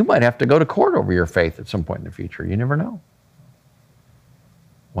 You might have to go to court over your faith at some point in the future. You never know.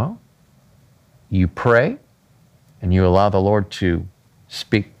 Well, you pray and you allow the Lord to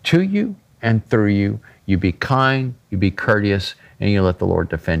speak to you and through you. You be kind, you be courteous, and you let the Lord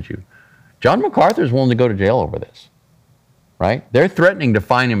defend you. John MacArthur is willing to go to jail over this, right? They're threatening to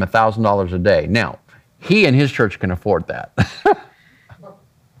fine him $1,000 a day. Now, he and his church can afford that.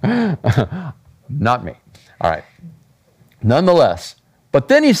 Not me. All right. Nonetheless, but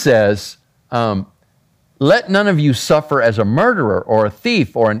then he says, let none of you suffer as a murderer or a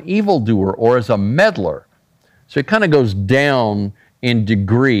thief or an evildoer or as a meddler. So it kind of goes down in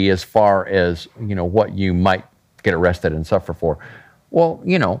degree as far as, you know, what you might get arrested and suffer for. Well,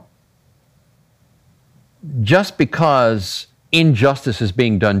 you know, just because injustice is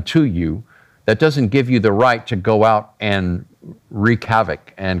being done to you, that doesn't give you the right to go out and wreak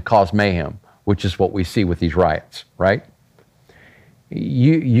havoc and cause mayhem, which is what we see with these riots, right?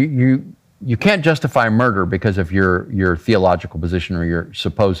 You can't justify murder because of your theological position or your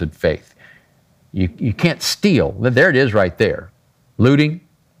supposed faith. You can't steal. There it is right there. Looting.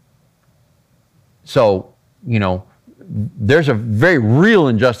 So, you know, there's a very real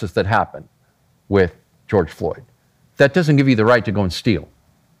injustice that happened with George Floyd. That doesn't give you the right to go and steal.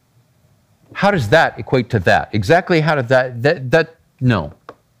 How does that equate to that? Exactly how did that no.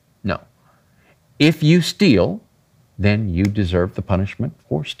 If you steal, then you deserve the punishment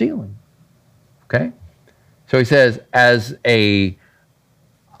for stealing. Okay? So he says, as a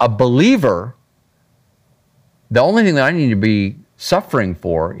believer, the only thing that I need to be suffering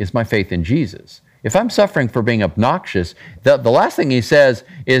for is my faith in Jesus. If I'm suffering for being obnoxious, the last thing he says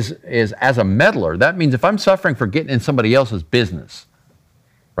is as a meddler. That means if I'm suffering for getting in somebody else's business,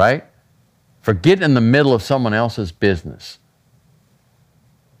 right? For getting in the middle of someone else's business.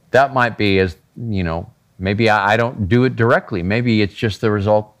 That might be, as you know, maybe I don't do it directly. Maybe it's just the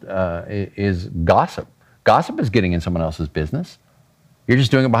result is gossip. Gossip is getting in someone else's business. You're just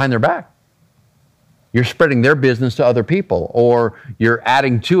doing it behind their back. You're spreading their business to other people, or you're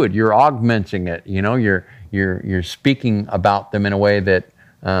adding to it. You're augmenting it. You know, you're speaking about them in a way that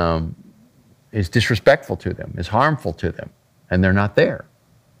is disrespectful to them, is harmful to them, and they're not there.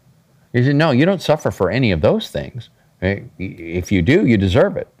 He said, no, you don't suffer for any of those things. If you do, you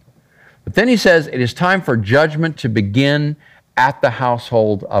deserve it. But then he says, it is time for judgment to begin at the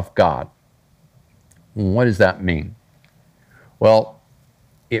household of God. What does that mean? Well,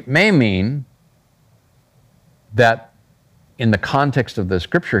 it may mean that in the context of the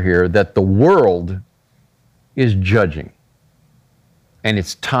scripture here, that the world is judging. And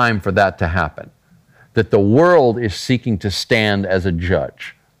it's time for that to happen. That the world is seeking to stand as a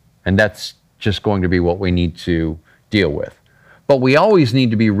judge. And that's just going to be what we need to deal with. But we always need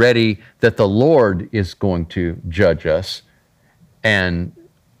to be ready that the Lord is going to judge us. And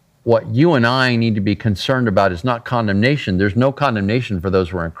what you and I need to be concerned about is not condemnation. There's no condemnation for those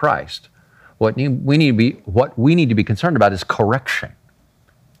who are in Christ. What we need to be concerned about is correction,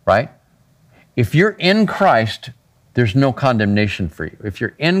 right? If you're in Christ, there's no condemnation for you. If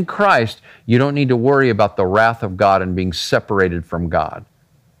you're in Christ, you don't need to worry about the wrath of God and being separated from God.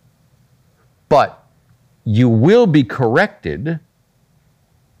 But you will be corrected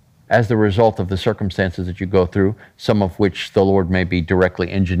as the result of the circumstances that you go through, some of which the Lord may be directly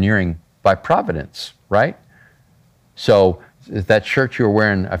engineering by providence, right? So that shirt you were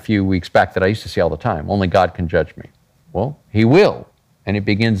wearing a few weeks back that I used to see all the time, only God can judge me. Well, He will, and it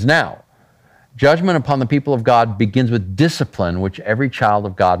begins now. Judgment upon the people of God begins with discipline, which every child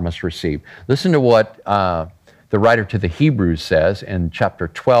of God must receive. Listen to what the writer to the Hebrews says in chapter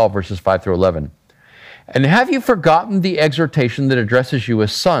 12, verses 5 through 11. And have you forgotten the exhortation that addresses you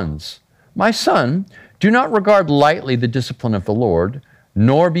as sons? My son, do not regard lightly the discipline of the Lord,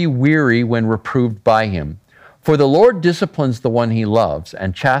 nor be weary when reproved by Him. For the Lord disciplines the one He loves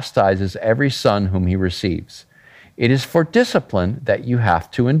and chastises every son whom He receives. It is for discipline that you have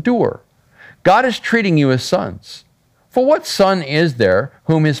to endure. God is treating you as sons. For what son is there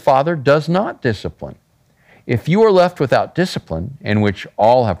whom his father does not discipline? If you are left without discipline, in which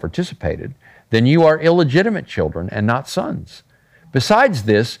all have participated, then you are illegitimate children and not sons. Besides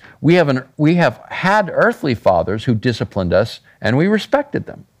this, we have had earthly fathers who disciplined us, and we respected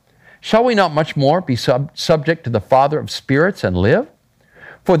them. Shall we not much more be subject to the Father of spirits and live?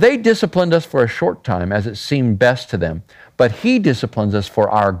 For they disciplined us for a short time, as it seemed best to them, but He disciplines us for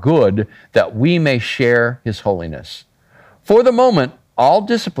our good, that we may share His holiness. For the moment, all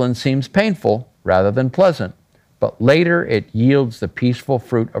discipline seems painful rather than pleasant, but later it yields the peaceful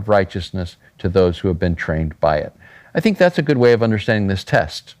fruit of righteousness to those who have been trained by it. I think that's a good way of understanding this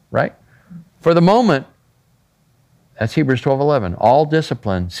test, right? For the moment, that's Hebrews 12:11. All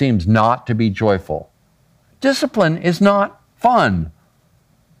discipline seems not to be joyful. Discipline is not fun.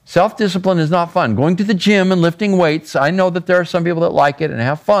 Self-discipline is not fun. Going to the gym and lifting weights, I know that there are some people that like it and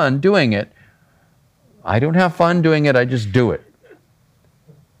have fun doing it. I don't have fun doing it, I just do it.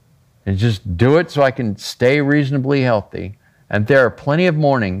 And just do it so I can stay reasonably healthy. And there are plenty of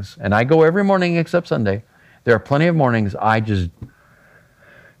mornings, and I go every morning except Sunday, there are plenty of mornings I just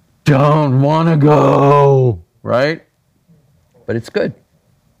don't want to go, right? But it's good,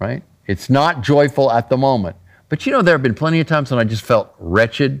 right? It's not joyful at the moment. But you know, there have been plenty of times when I just felt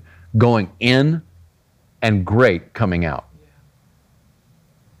wretched going in and great coming out.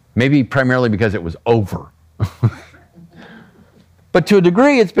 Maybe primarily because it was over. But to a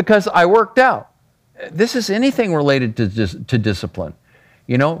degree, it's because I worked out. This is anything related to discipline.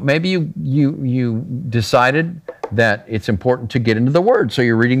 You know, maybe you decided that it's important to get into the Word, so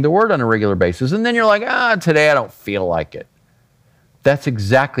you're reading the Word on a regular basis, and then you're like, today I don't feel like it. That's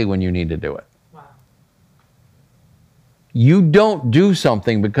exactly when you need to do it. You don't do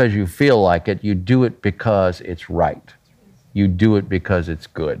something because you feel like it. You do it because it's right. You do it because it's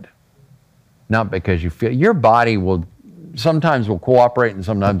good. Not because you feel. Your body sometimes will cooperate and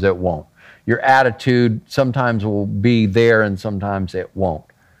sometimes it won't. Your attitude sometimes will be there and sometimes it won't.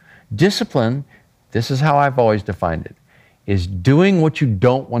 Discipline, this is how I've always defined it, is doing what you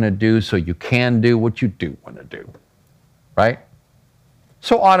don't want to do so you can do what you do want to do. Right?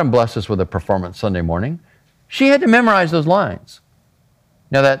 So Autumn blessed us with a performance Sunday morning. She had to memorize those lines.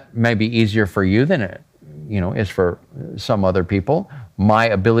 Now that may be easier for you than it, is for some other people. My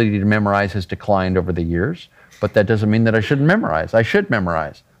ability to memorize has declined over the years, but that doesn't mean that I shouldn't memorize. I should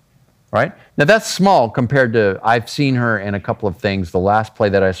memorize, right? Now that's small compared to, I've seen her in a couple of things. The last play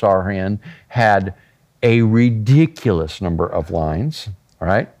that I saw her in had a ridiculous number of lines, all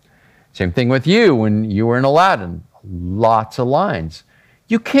right? Same thing with you when you were in Aladdin, lots of lines.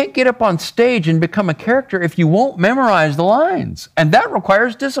 You can't get up on stage and become a character if you won't memorize the lines. And that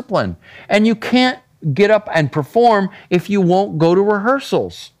requires discipline. And you can't get up and perform if you won't go to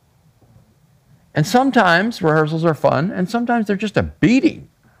rehearsals. And sometimes rehearsals are fun, and sometimes they're just a beating,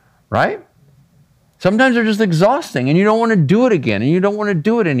 right? Sometimes they're just exhausting, and you don't want to do it again, and you don't want to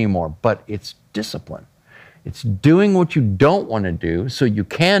do it anymore. But it's discipline. It's doing what you don't want to do so you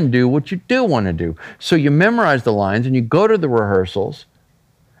can do what you do want to do. So you memorize the lines, and you go to the rehearsals,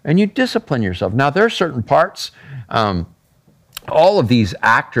 and you discipline yourself. Now, there are certain parts, all of these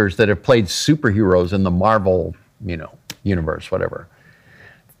actors that have played superheroes in the Marvel, universe, whatever,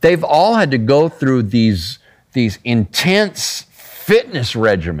 they've all had to go through these intense fitness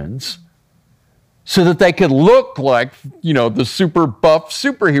regimens so that they could look like, the super buff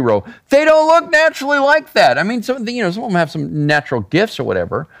superhero. They don't look naturally like that. I mean, some of them have some natural gifts or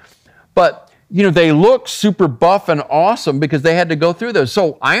whatever, but they look super buff and awesome because they had to go through those.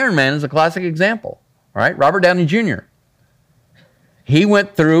 So Iron Man is a classic example, right? Robert Downey Jr. He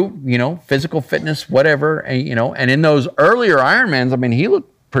went through, physical fitness, whatever, and in those earlier Ironmans, I mean, he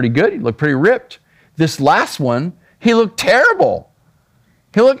looked pretty good. He looked pretty ripped. This last one, he looked terrible.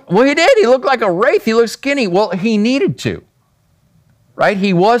 He did. He looked like a wraith. He looked skinny. Well, he needed to, right?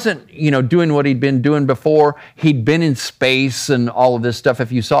 He wasn't, doing what he'd been doing before. He'd been in space and all of this stuff.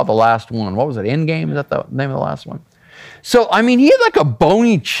 If you saw the last one, what was it? Endgame? Is that the name of the last one? So, I mean, he had like a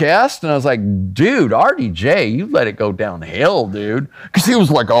bony chest, and I was like, dude, RDJ, you let it go downhill, dude. Because he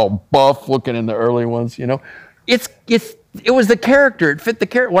was like all buff looking in the early ones, It was the character. It fit the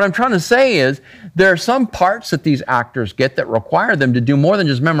character. What I'm trying to say is there are some parts that these actors get that require them to do more than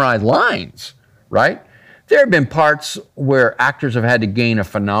just memorize lines, right? There have been parts where actors have had to gain a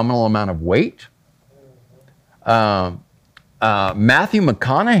phenomenal amount of weight. Matthew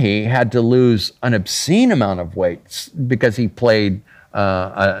McConaughey had to lose an obscene amount of weight because he played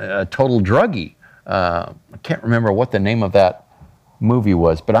a total druggie. I can't remember what the name of that movie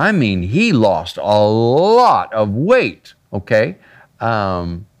was, but I mean, he lost a lot of weight, okay?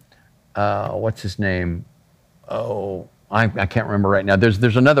 What's his name? Oh, I can't remember right now.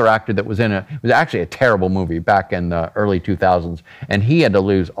 There's another actor that was in it was actually a terrible movie back in the early 2000s, and he had to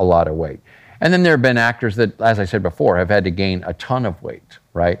lose a lot of weight. And then there have been actors that, as I said before, have had to gain a ton of weight,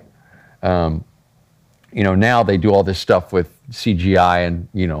 right? Now they do all this stuff with CGI and,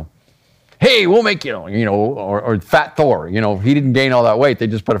 hey, we'll make, or Fat Thor, he didn't gain all that weight. They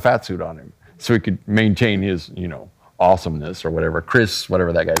just put a fat suit on him so he could maintain his, awesomeness or whatever. Chris,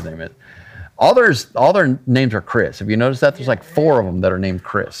 whatever that guy's name is. All their names are Chris. Have you noticed that? There's like 4 of them that are named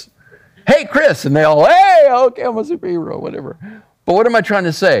Chris. Hey, Chris. And they all, hey, okay, I'm a superhero, whatever. But what am I trying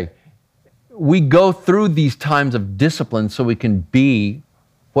to say? We go through these times of discipline so we can be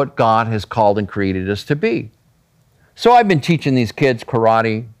what God has called and created us to be. So I've been teaching these kids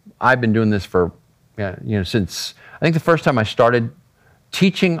karate. I've been doing this for, since, I think the first time I started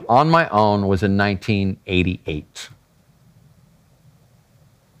teaching on my own was in 1988.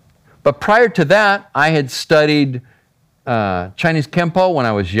 But prior to that, I had studied Chinese Kempo when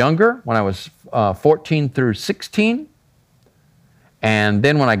I was younger, when I was 14 through 16. And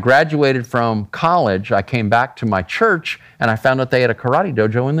then when I graduated from college, I came back to my church and I found out they had a karate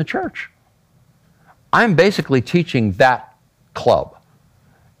dojo in the church. I'm basically teaching that club.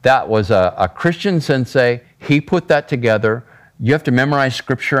 That was a Christian sensei. He put that together. You have to memorize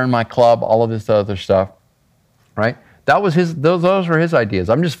scripture in my club, all of this other stuff, right? That was those were his ideas.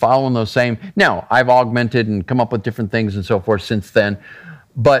 I'm just following those same. Now, I've augmented and come up with different things and so forth since then,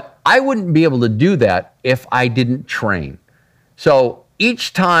 but I wouldn't be able to do that if I didn't train. So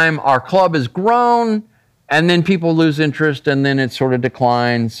each time our club has grown, and then people lose interest, and then it sort of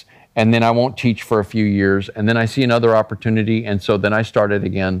declines, and then I won't teach for a few years, and then I see another opportunity, and so then I started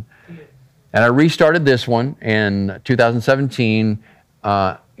again. And I restarted this one in 2017.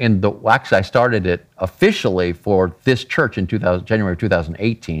 Actually, I started it officially for this church in January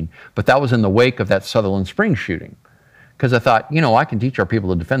 2018, but that was in the wake of that Sutherland Springs shooting. Because I thought, I can teach our people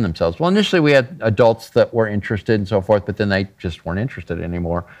to defend themselves. Well, initially we had adults that were interested and so forth, but then they just weren't interested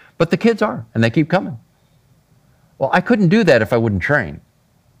anymore. But the kids are, and they keep coming. Well, I couldn't do that if I wouldn't train.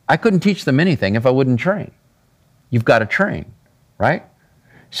 I couldn't teach them anything if I wouldn't train. You've got to train, right?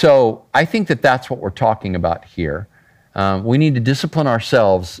 So I think that that's what we're talking about here. We need to discipline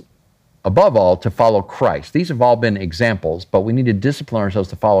ourselves, above all, to follow Christ. These have all been examples, but we need to discipline ourselves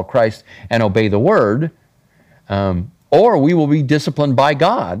to follow Christ and obey the Word, or we will be disciplined by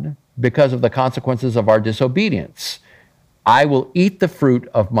God because of the consequences of our disobedience. I will eat the fruit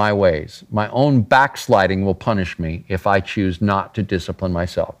of my ways. My own backsliding will punish me if I choose not to discipline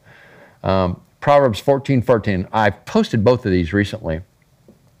myself. Proverbs 14:14. I've posted both of these recently.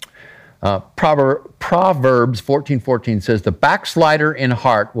 Proverbs 14:14 says, "The backslider in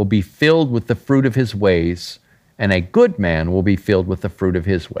heart will be filled with the fruit of his ways, and a good man will be filled with the fruit of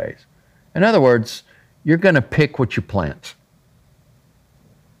his ways." In other words, you're going to pick what you plant,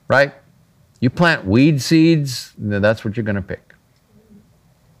 right? You plant weed seeds, that's what you're going to pick.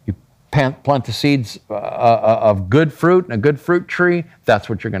 You plant the seeds of good fruit and a good fruit tree, that's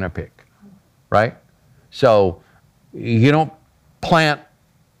what you're going to pick, right? So you don't plant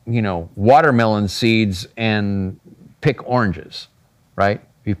watermelon seeds and pick oranges, right?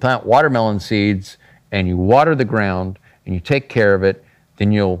 If you plant watermelon seeds and you water the ground and you take care of it,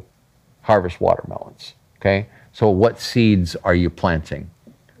 then you'll harvest watermelons, okay? So what seeds are you planting?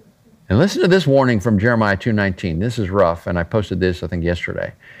 And listen to this warning from Jeremiah 2:19. This is rough, and I posted this, I think,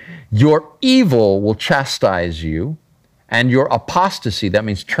 yesterday. Your evil will chastise you, and your apostasy, that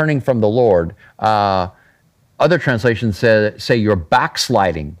means turning from the Lord. Other translations say your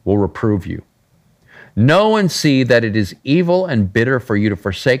backsliding will reprove you. Know and see that it is evil and bitter for you to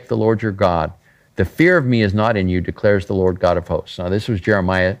forsake the Lord your God. The fear of me is not in you, declares the Lord God of hosts. Now, this was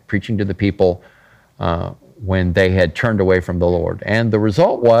Jeremiah preaching to the people when they had turned away from the Lord. And the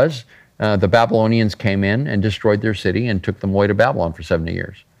result was the Babylonians came in and destroyed their city and took them away to Babylon for 70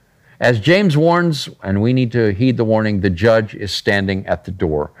 years. As James warns, and we need to heed the warning, the judge is standing at the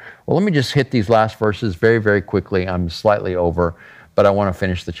door. Well, let me just hit these last verses very, very quickly. I'm slightly over, but I want to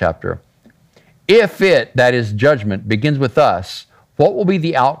finish the chapter. If it, that is judgment, begins with us, what will be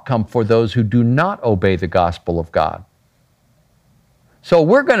the outcome for those who do not obey the gospel of God? So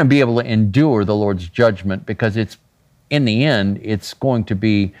we're going to be able to endure the Lord's judgment because in the end, it's going to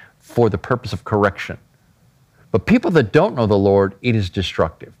be for the purpose of correction. But people that don't know the Lord, it is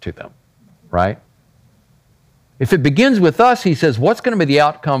destructive to them, right? If it begins with us, he says, what's going to be the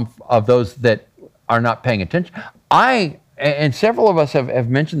outcome of those that are not paying attention? And several of us have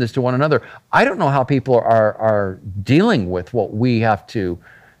mentioned this to one another. I don't know how people are dealing with what we have to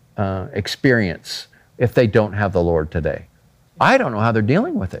experience if they don't have the Lord today. I don't know how they're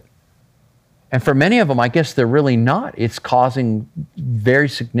dealing with it. And for many of them, I guess they're really not. It's causing very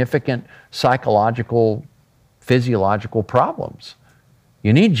significant psychological, physiological problems.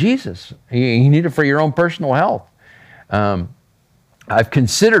 You need Jesus. You need it for your own personal health. I've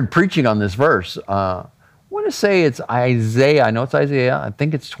considered preaching on this verse. I want to say it's Isaiah. I know it's Isaiah. I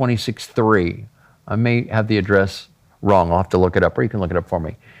think it's 26:3. I may have the address wrong. I'll have to look it up, or you can look it up for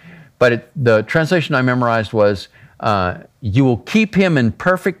me. But the translation I memorized was, you will keep him in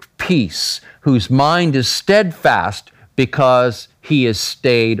perfect peace, whose mind is steadfast because he is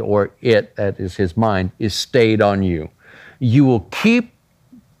stayed, or it, that is his mind, is stayed on you. You will keep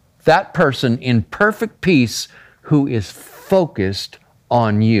that person in perfect peace who is focused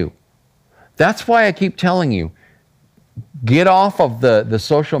on you. That's why I keep telling you, get off of the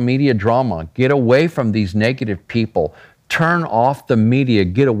social media drama. Get away from these negative people. Turn off the media.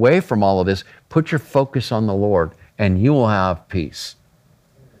 Get away from all of this. Put your focus on the Lord, and you will have peace.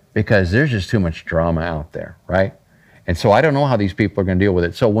 Because there's just too much drama out there, right? And so I don't know how these people are going to deal with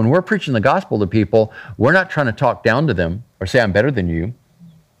it. So when we're preaching the gospel to people, we're not trying to talk down to them or say, I'm better than you,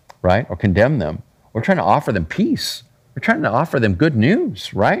 right? Or condemn them. We're trying to offer them peace. We're trying to offer them good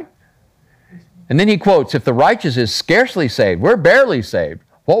news, right? And then he quotes, if the righteous is scarcely saved, we're barely saved,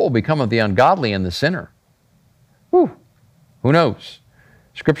 what will become of the ungodly and the sinner? Whew. Who knows?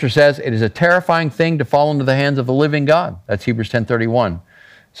 Scripture says it is a terrifying thing to fall into the hands of the living God. That's Hebrews 10:31.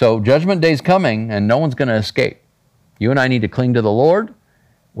 So judgment day is coming, and no one's going to escape. You and I need to cling to the Lord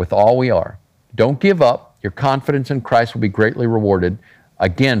with all we are. Don't give up. Your confidence in Christ will be greatly rewarded.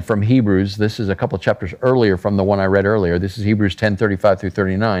 Again, from Hebrews, this is a couple of chapters earlier from the one I read earlier. This is Hebrews 10:35 through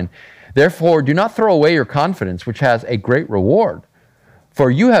 39. Therefore, do not throw away your confidence, which has a great reward. For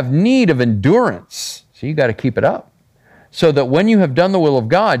you have need of endurance. So you got to keep it up. So that when you have done the will of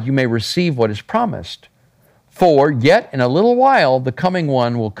God, you may receive what is promised. For yet in a little while the coming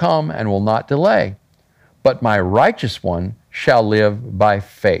one will come and will not delay. But my righteous one shall live by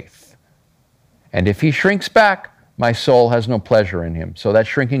faith. And if he shrinks back, my soul has no pleasure in him. So that's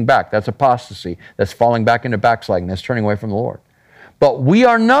shrinking back. That's apostasy. That's falling back into backsliding. That's turning away from the Lord. But we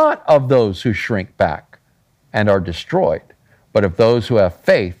are not of those who shrink back and are destroyed, but of those who have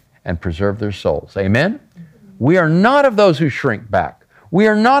faith and preserve their souls. Amen? We are not of those who shrink back. We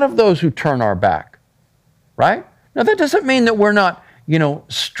are not of those who turn our back. Right? Now, that doesn't mean that we're not,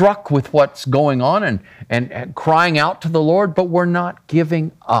 struck with what's going on and crying out to the Lord, but we're not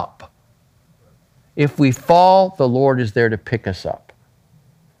giving up. If we fall, the Lord is there to pick us up.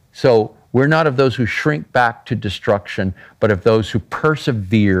 So we're not of those who shrink back to destruction, but of those who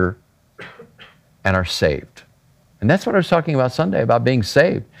persevere and are saved. And that's what I was talking about Sunday, about being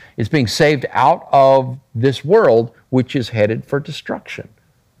saved. It's being saved out of this world, which is headed for destruction.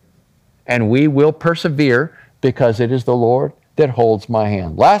 And we will persevere because it is the Lord that holds my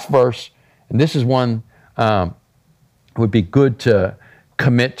hand. Last verse, and this is one would be good to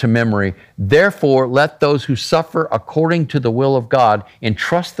commit to memory. Therefore, let those who suffer according to the will of God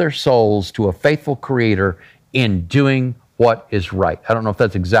entrust their souls to a faithful Creator in doing what is right. I don't know if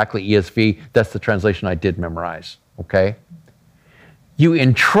that's exactly ESV. That's the translation I did memorize, okay? You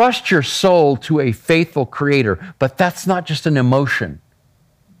entrust your soul to a faithful Creator, but that's not just an emotion,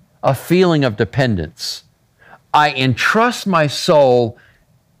 a feeling of dependence. I entrust my soul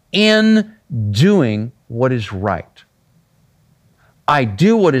in doing what is right. I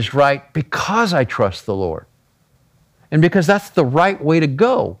do what is right because I trust the Lord and because that's the right way to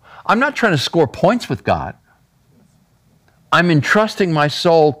go. I'm not trying to score points with God. I'm entrusting my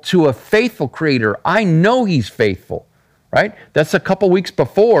soul to a faithful Creator. I know He's faithful, right? That's a couple weeks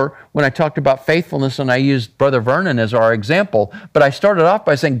before when I talked about faithfulness and I used Brother Vernon as our example, but I started off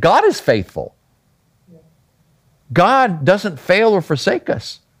by saying God is faithful. God doesn't fail or forsake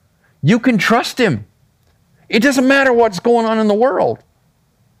us. You can trust Him. It doesn't matter what's going on in the world.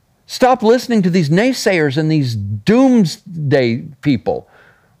 Stop listening to these naysayers and these doomsday people,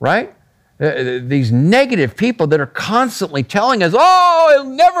 right? These negative people that are constantly telling us, oh,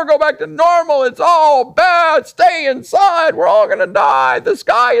 it'll never go back to normal. It's all bad. Stay inside. We're all going to die. The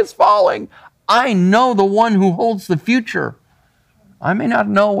sky is falling. I know the one who holds the future. I may not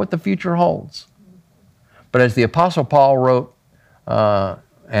know what the future holds. But as the Apostle Paul wrote,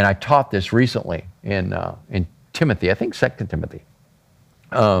 and I taught this recently in Timothy, I think 2 Timothy,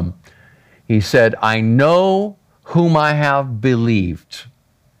 he said, I know whom I have believed,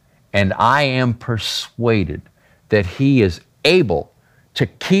 and I am persuaded that He is able to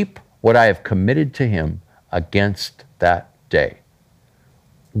keep what I have committed to Him against that day.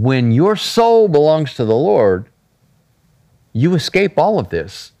 When your soul belongs to the Lord, you escape all of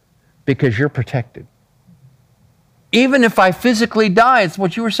this because you're protected. Even if I physically die, it's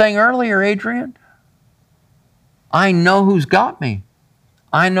what you were saying earlier, Adrian. I know who's got me.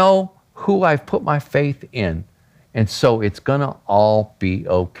 I know who I've put my faith in. And so it's going to all be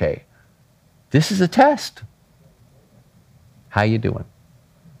okay. This is a test. How you doing?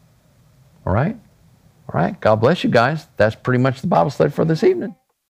 All right? All right. God bless you guys. That's pretty much the Bible study for this evening.